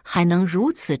份还能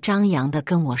如此张扬地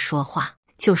跟我说话，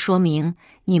就说明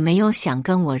你没有想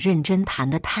跟我认真谈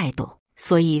的态度，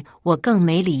所以我更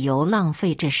没理由浪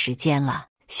费这时间了。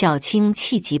小青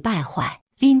气急败坏，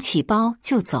拎起包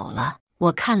就走了。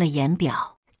我看了眼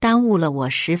表，耽误了我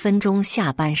10分钟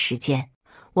下班时间。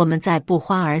我们在不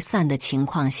欢而散的情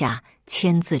况下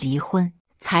签字离婚，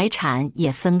财产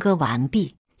也分割完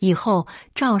毕。以后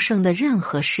赵胜的任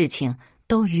何事情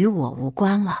都与我无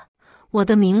关了，我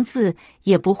的名字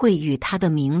也不会与他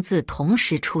的名字同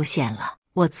时出现了。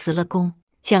我辞了工，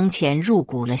将钱入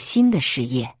股了新的事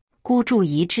业，孤注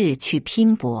一掷去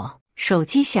拼搏。手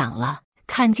机响了，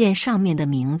看见上面的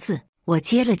名字，我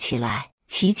接了起来。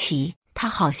琪琪，他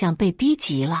好像被逼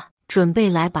急了，准备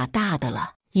来把大的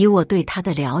了。以我对他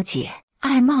的了解，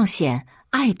爱冒险，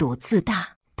爱赌自大，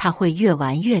他会越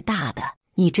玩越大的。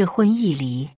你这婚一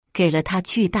离，给了他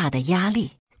巨大的压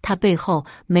力，他背后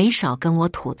没少跟我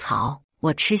吐槽。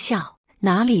我嗤笑，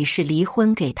哪里是离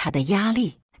婚给他的压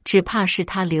力，只怕是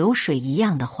他流水一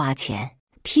样的花钱，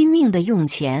拼命的用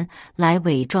钱来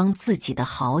伪装自己的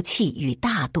豪气与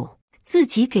大度，自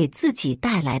己给自己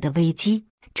带来的危机。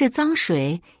这脏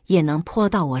水也能泼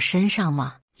到我身上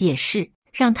吗？也是，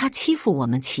让他欺负我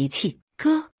们琪琪。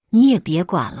哥，你也别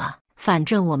管了，反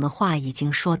正我们话已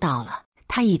经说到了，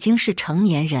他已经是成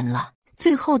年人了，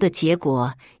最后的结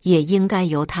果也应该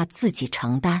由他自己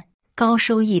承担。高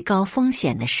收益高风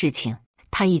险的事情，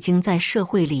他已经在社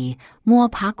会里摸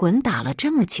爬滚打了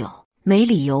这么久，没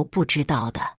理由不知道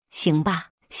的。行吧，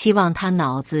希望他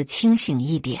脑子清醒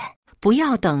一点，不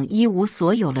要等一无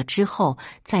所有了之后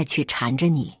再去缠着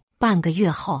你。半个月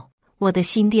后，我的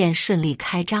新店顺利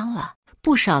开张了，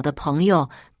不少的朋友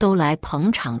都来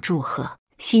捧场祝贺。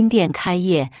新店开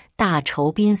业大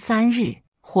酬宾3日，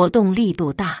活动力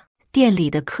度大，店里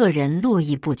的客人络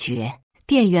绎不绝，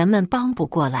店员们帮不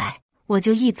过来，我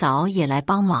就一早也来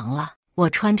帮忙了。我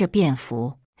穿着便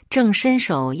服，正伸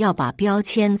手要把标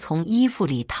签从衣服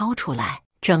里掏出来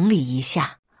整理一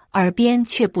下，耳边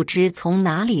却不知从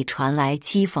哪里传来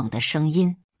讥讽的声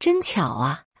音：真巧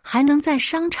啊，还能在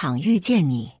商场遇见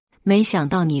你，没想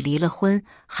到你离了婚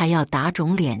还要打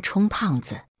肿脸充胖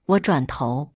子。我转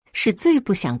头，是最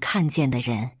不想看见的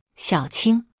人，小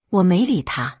青。我没理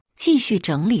他，继续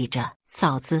整理着。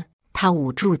嫂子，他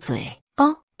捂住嘴。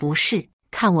哦，不是，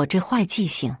看我这坏记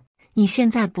性，你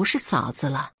现在不是嫂子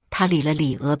了。他理了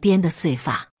理额边的碎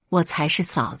发，我才是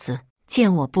嫂子。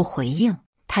见我不回应，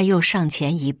他又上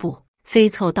前一步，飞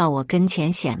凑到我跟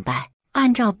前显摆。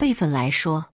按照辈分来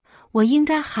说，我应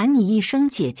该喊你一声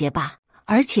姐姐吧，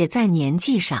而且在年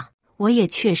纪上，我也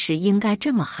确实应该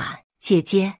这么喊。姐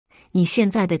姐，你现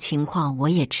在的情况我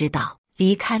也知道，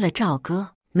离开了赵哥，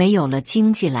没有了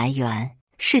经济来源，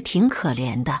是挺可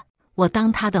怜的。我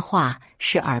当他的话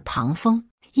是耳旁风，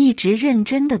一直认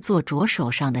真地做着手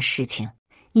上的事情。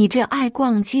你这爱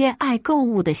逛街、爱购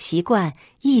物的习惯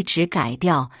一直改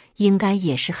掉，应该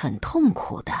也是很痛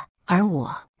苦的。而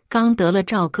我刚得了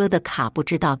赵哥的卡，不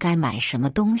知道该买什么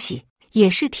东西，也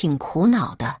是挺苦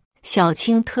恼的。小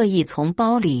青特意从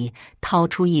包里掏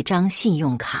出一张信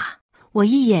用卡，我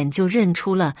一眼就认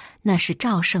出了那是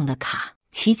赵胜的卡。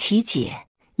琪琪姐，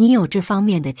你有这方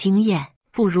面的经验，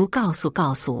不如告诉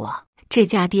我，这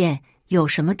家店有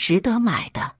什么值得买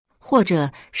的，或者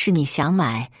是你想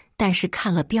买但是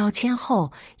看了标签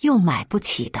后又买不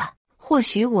起的，或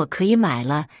许我可以买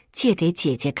了借给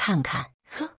姐姐看看。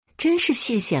呵，真是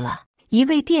谢谢了。一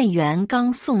位店员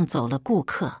刚送走了顾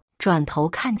客，转头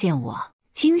看见我，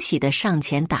惊喜地上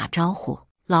前打招呼：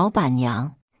老板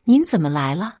娘，您怎么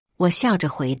来了？我笑着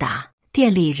回答：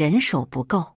店里人手不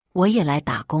够，我也来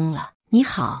打工了。你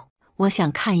好，我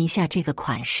想看一下这个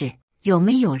款式，有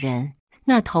没有人？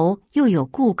那头又有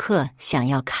顾客想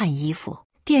要看衣服，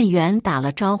店员打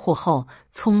了招呼后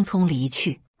匆匆离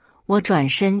去。我转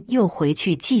身又回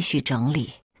去继续整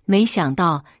理，没想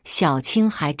到小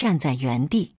青还站在原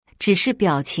地，只是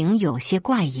表情有些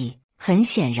怪异。很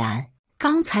显然，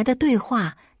刚才的对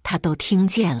话他都听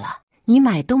见了。你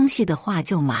买东西的话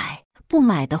就买，不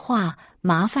买的话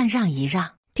麻烦让一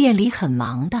让，店里很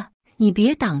忙的，你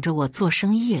别挡着我做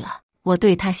生意了。我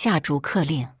对他下逐客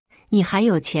令。你还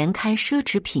有钱开奢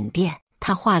侈品店？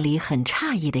他话里很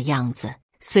诧异的样子，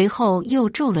随后又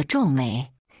皱了皱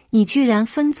眉。你居然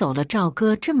分走了赵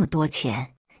哥这么多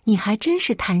钱，你还真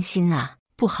是贪心啊！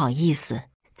不好意思，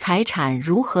财产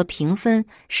如何平分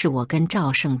是我跟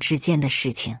赵胜之间的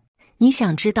事情，你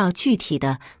想知道具体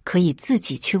的可以自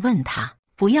己去问他，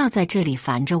不要在这里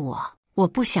烦着我，我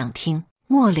不想听。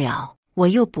末了，我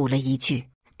又补了一句，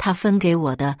他分给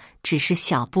我的只是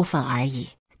小部分而已，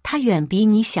他远比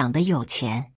你想的有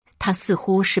钱。他似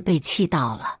乎是被气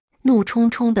到了，怒冲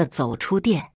冲地走出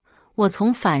店。我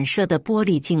从反射的玻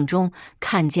璃镜中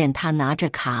看见他拿着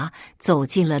卡走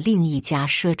进了另一家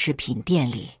奢侈品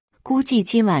店里。估计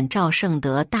今晚赵胜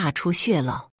德大出血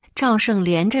漏。赵胜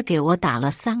连着给我打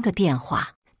了3个电话，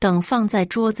等放在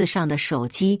桌子上的手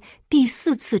机第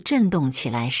4次震动起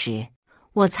来时，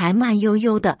我才慢悠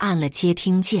悠地按了接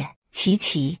听键。琪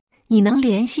琪，你能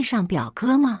联系上表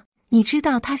哥吗？你知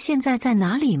道他现在在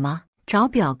哪里吗？找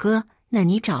表哥？那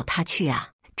你找他去啊。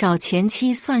找前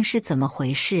妻算是怎么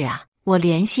回事啊？我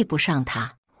联系不上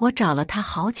他，我找了他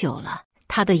好久了。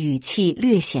他的语气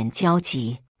略显焦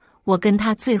急。我跟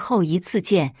他最后一次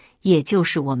见，也就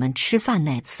是我们吃饭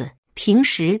那次，平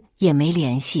时也没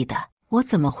联系的。我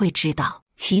怎么会知道？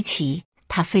琪琪，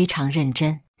他非常认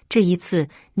真。这一次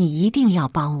你一定要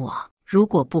帮我，如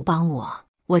果不帮我，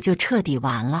我就彻底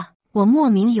完了。我莫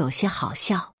名有些好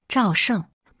笑。赵胜，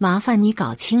麻烦你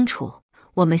搞清楚，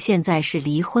我们现在是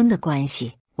离婚的关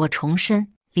系。我重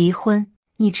申，离婚。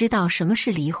你知道什么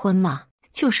是离婚吗？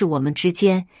就是我们之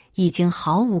间已经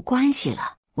毫无关系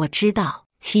了。我知道，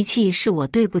琪琪，是我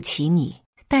对不起你，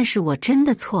但是我真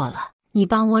的错了。你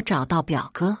帮我找到表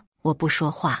哥。我不说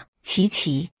话。琪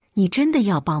琪，你真的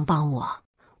要帮我？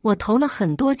我投了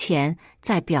很多钱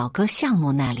在表哥项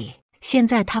目那里，现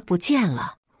在他不见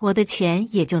了，我的钱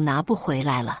也就拿不回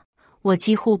来了。我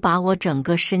几乎把我整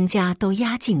个身家都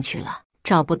押进去了，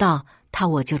找不到他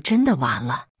我就真的完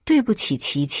了。对不起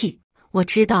琪琪，我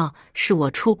知道是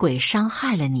我出轨伤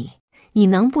害了你，你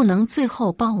能不能最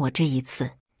后帮我这一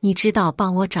次？你知道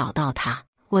帮我找到他，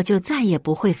我就再也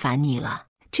不会烦你了。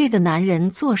这个男人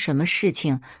做什么事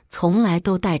情从来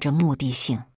都带着目的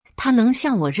性，他能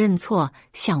向我认错，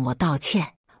向我道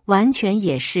歉，完全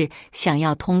也是想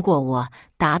要通过我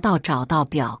达到找到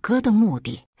表哥的目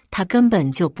的。他根本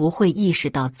就不会意识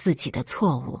到自己的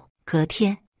错误。隔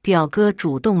天，表哥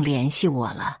主动联系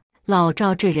我了。老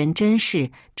赵这人真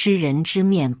是知人知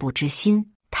面不知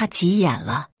心，他急眼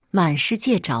了，满世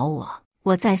界找我。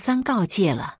我再三告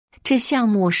诫了，这项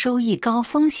目收益高，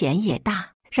风险也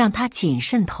大，让他谨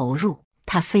慎投入。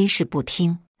他非是不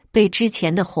听，被之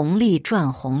前的红利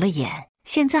赚红了眼。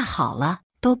现在好了，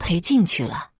都赔进去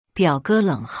了。表哥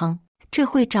冷哼，这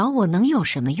会找我能有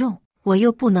什么用？我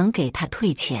又不能给他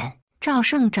退钱。赵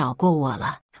胜找过我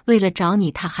了，为了找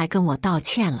你他还跟我道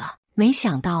歉了。没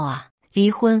想到啊，离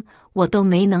婚我都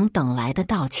没能等来的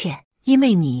道歉，因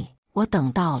为你，我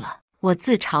等到了。我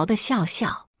自嘲的笑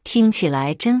笑，听起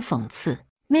来真讽刺。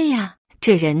妹呀，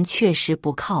这人确实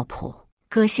不靠谱。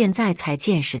哥现在才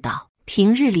见识到，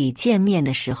平日里见面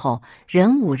的时候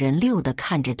人五人六的，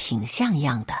看着挺像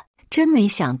样的，真没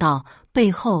想到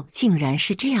背后竟然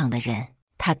是这样的人。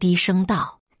他低声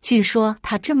道，据说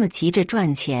他这么急着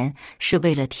赚钱是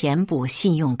为了填补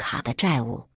信用卡的债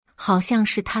务，好像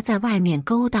是他在外面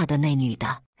勾搭的那女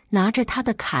的，拿着他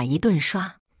的卡一顿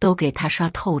刷，都给他刷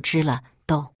透支了。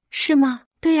都是吗？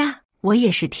对呀，我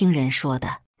也是听人说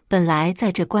的。本来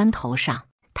在这关头上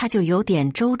他就有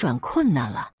点周转困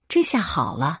难了，这下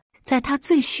好了，在他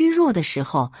最虚弱的时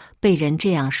候被人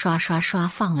这样刷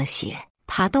放了血，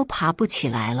爬都爬不起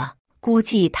来了。估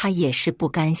计他也是不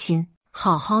甘心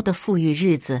好好的富裕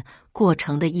日子过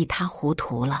成的一塌糊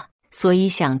涂了，所以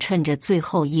想趁着最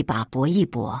后一把搏一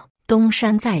搏，东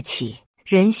山再起。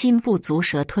人心不足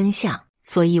蛇吞象，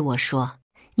所以我说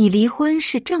你离婚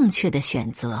是正确的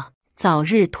选择，早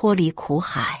日脱离苦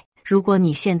海。如果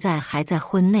你现在还在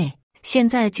婚内，现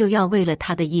在就要为了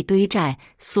他的一堆债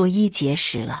缩衣节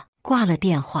食了。挂了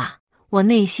电话，我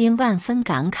内心万分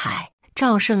感慨，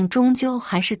赵胜终究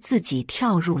还是自己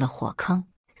跳入了火坑。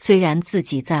虽然自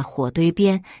己在火堆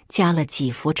边加了几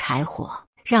伏柴火，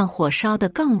让火烧得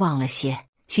更旺了些，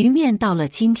局面到了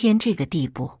今天这个地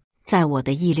步，在我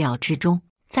的意料之中。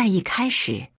在一开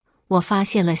始，我发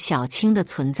现了小青的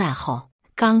存在后，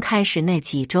刚开始那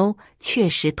几周确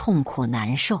实痛苦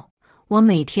难受。我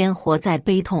每天活在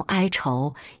悲痛哀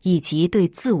愁以及对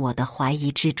自我的怀疑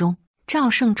之中。赵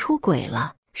胜出轨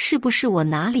了，是不是我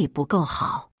哪里不够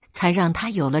好，才让他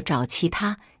有了找其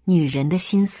他女人的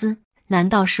心思？难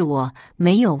道是我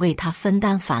没有为他分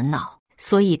担烦恼，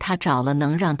所以他找了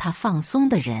能让他放松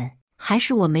的人？还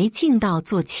是我没尽到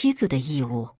做妻子的义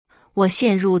务？我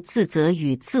陷入自责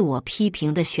与自我批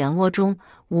评的漩涡中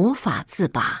无法自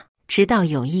拔，直到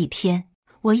有一天，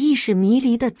我意识迷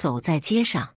离地走在街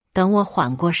上。等我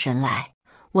缓过神来，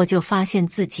我就发现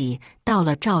自己到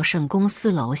了赵胜公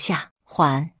司楼下，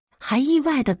还意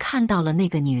外地看到了那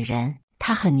个女人。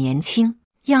她很年轻，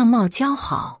样貌姣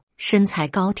好，身材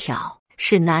高挑，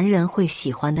是男人会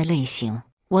喜欢的类型。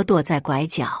我躲在拐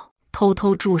角，偷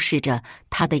偷注视着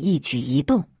她的一举一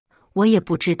动。我也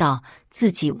不知道自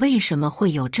己为什么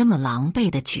会有这么狼狈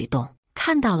的举动。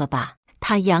看到了吧？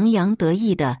她洋洋得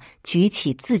意地举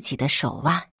起自己的手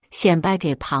腕，显摆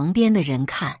给旁边的人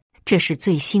看，这是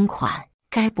最新款。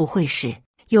该不会是……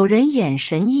有人眼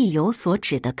神意有所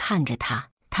指地看着他，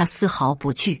他丝毫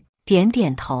不惧，点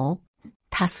点头。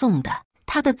他送的，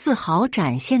他的自豪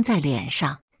展现在脸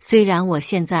上。虽然我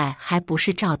现在还不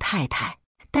是赵太太，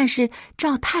但是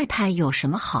赵太太有什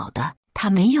么好的？她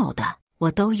没有的，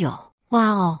我都有。哇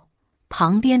哦！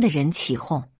旁边的人起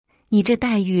哄，你这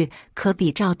待遇可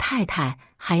比赵太太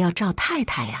还要赵太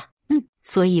太呀。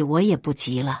所以我也不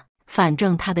急了，反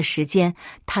正他的时间、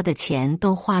他的钱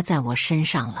都花在我身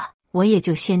上了，我也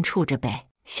就先处着呗。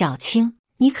小青，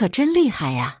你可真厉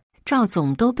害呀，赵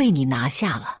总都被你拿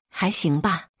下了，还行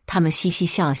吧？他们嘻嘻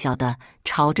笑笑地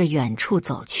朝着远处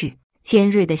走去，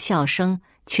尖锐的笑声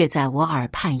却在我耳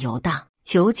畔游荡，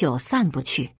久久散不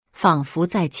去，仿佛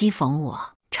在讥讽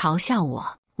我、嘲笑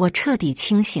我。我彻底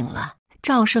清醒了，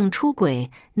赵胜出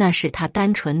轨，那是他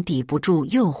单纯抵不住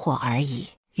诱惑而已，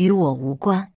与我无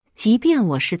关。即便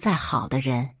我是再好的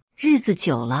人，日子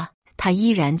久了，他依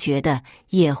然觉得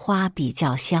野花比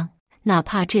较香，哪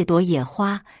怕这朵野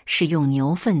花是用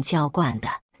牛粪浇灌的。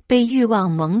被欲望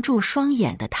蒙住双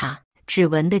眼的他，只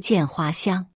闻得见花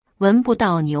香，闻不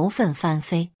到牛粪翻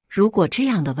飞。如果这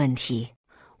样的问题，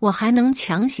我还能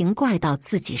强行怪到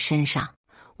自己身上，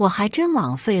我还真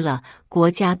枉费了国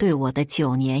家对我的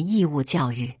9年义务教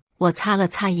育。我擦了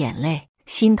擦眼泪，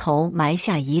心头埋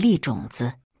下一粒种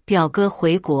子。表哥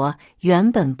回国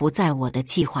原本不在我的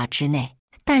计划之内，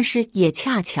但是也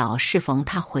恰巧适逢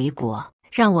他回国，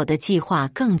让我的计划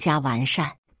更加完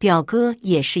善。表哥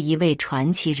也是一位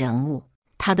传奇人物，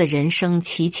他的人生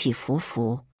起起伏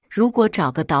伏，如果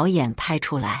找个导演拍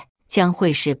出来，将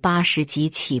会是80集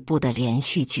起步的连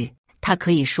续剧。他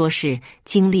可以说是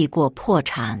经历过破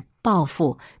产、暴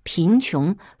富、贫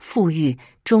穷、富裕、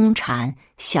中产、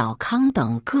小康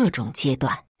等各种阶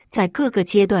段，在各个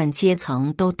阶段阶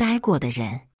层都待过的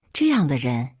人。这样的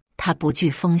人，他不惧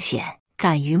风险，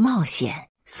敢于冒险，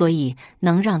所以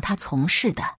能让他从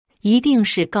事的一定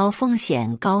是高风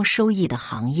险高收益的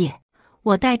行业。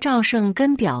我带赵胜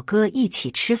跟表哥一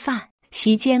起吃饭，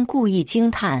席间故意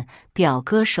惊叹表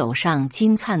哥手上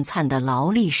金灿灿的劳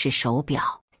力士手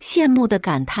表，羡慕地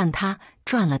感叹他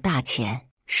赚了大钱，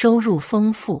收入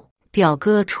丰富。表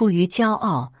哥出于骄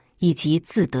傲以及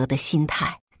自得的心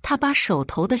态，他把手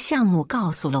头的项目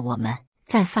告诉了我们。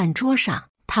在饭桌上，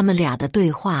他们俩的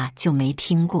对话就没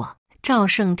听过。赵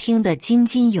胜听得津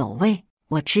津有味，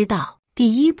我知道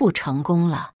第1步成功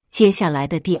了，接下来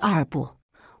的第2步，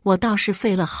我倒是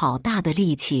费了好大的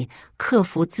力气克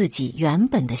服自己原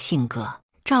本的性格。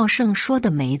赵胜说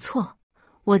的没错，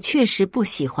我确实不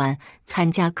喜欢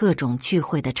参加各种聚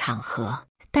会的场合，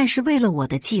但是为了我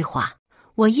的计划，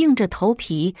我硬着头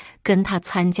皮跟他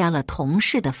参加了同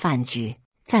事的饭局。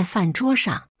在饭桌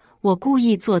上，我故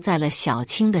意坐在了小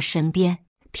青的身边，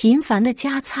频繁的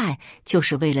夹菜就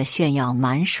是为了炫耀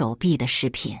满手臂的饰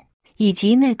品，以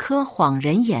及那颗晃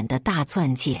人眼的大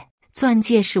钻戒。钻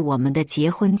戒是我们的结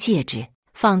婚戒指，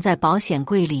放在保险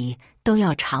柜里都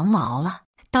要长毛了，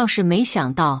倒是没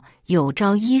想到有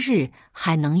朝一日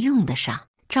还能用得上。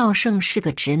赵胜是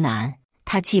个直男，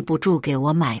他记不住给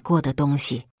我买过的东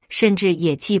西，甚至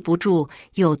也记不住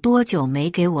有多久没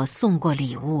给我送过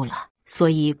礼物了，所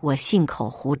以我信口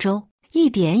胡诌，一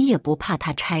点也不怕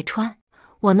他拆穿。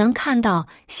我能看到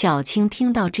小青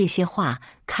听到这些话，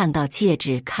看到戒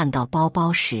指，看到包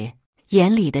包时，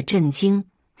眼里的震惊、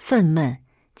愤懑、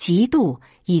嫉妒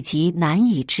以及难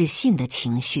以置信的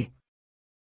情绪。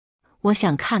我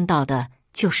想看到的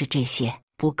就是这些，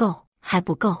不够，还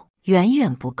不够，远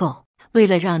远不够。为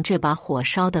了让这把火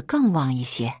烧得更旺一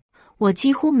些，我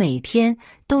几乎每天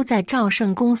都在赵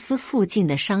胜公司附近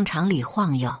的商场里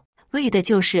晃悠，为的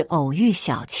就是偶遇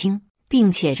小青，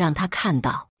并且让他看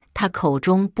到他口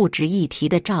中不值一提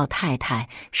的赵太太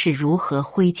是如何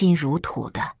挥金如土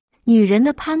的。女人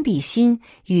的攀比心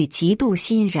与嫉妒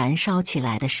心燃烧起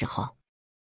来的时候，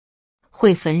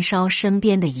会焚烧身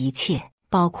边的一切，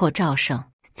包括赵胜。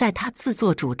在他自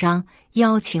作主张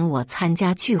邀请我参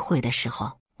加聚会的时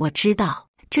候，我知道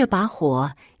这把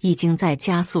火已经在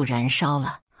加速燃烧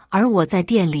了。而我在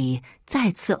店里再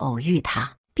次偶遇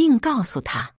他，并告诉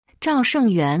他赵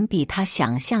胜远比他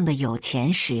想象的有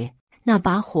钱时，那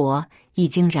把火已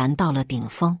经燃到了顶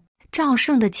峰。赵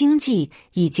胜的经济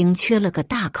已经缺了个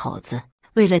大口子，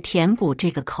为了填补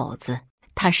这个口子，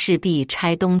他势必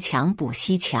拆东墙补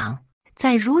西墙。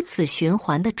在如此循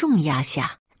环的重压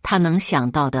下，他能想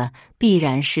到的必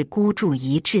然是孤注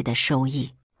一掷的收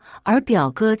益，而表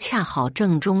哥恰好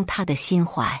正中他的心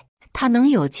怀。他能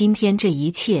有今天这一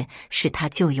切，是他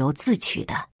咎由自取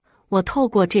的。我透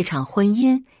过这场婚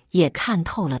姻也看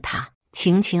透了他，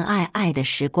情情爱爱的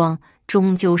时光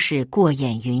终究是过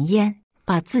眼云烟，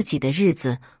把自己的日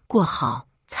子过好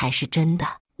才是真的。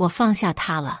我放下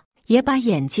他了，也把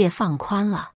眼界放宽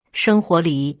了。生活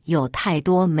里有太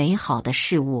多美好的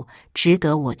事物值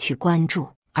得我去关注，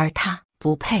而他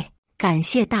不配。感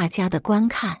谢大家的观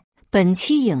看。本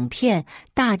期影片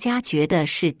大家觉得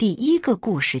是第一个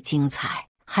故事精彩，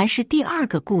还是第二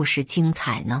个故事精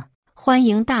彩呢？欢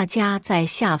迎大家在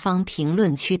下方评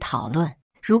论区讨论。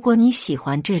如果你喜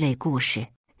欢这类故事，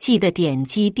记得点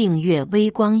击订阅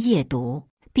微光夜读，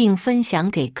并分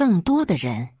享给更多的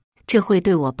人，这会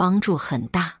对我帮助很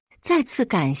大。再次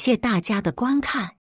感谢大家的观看。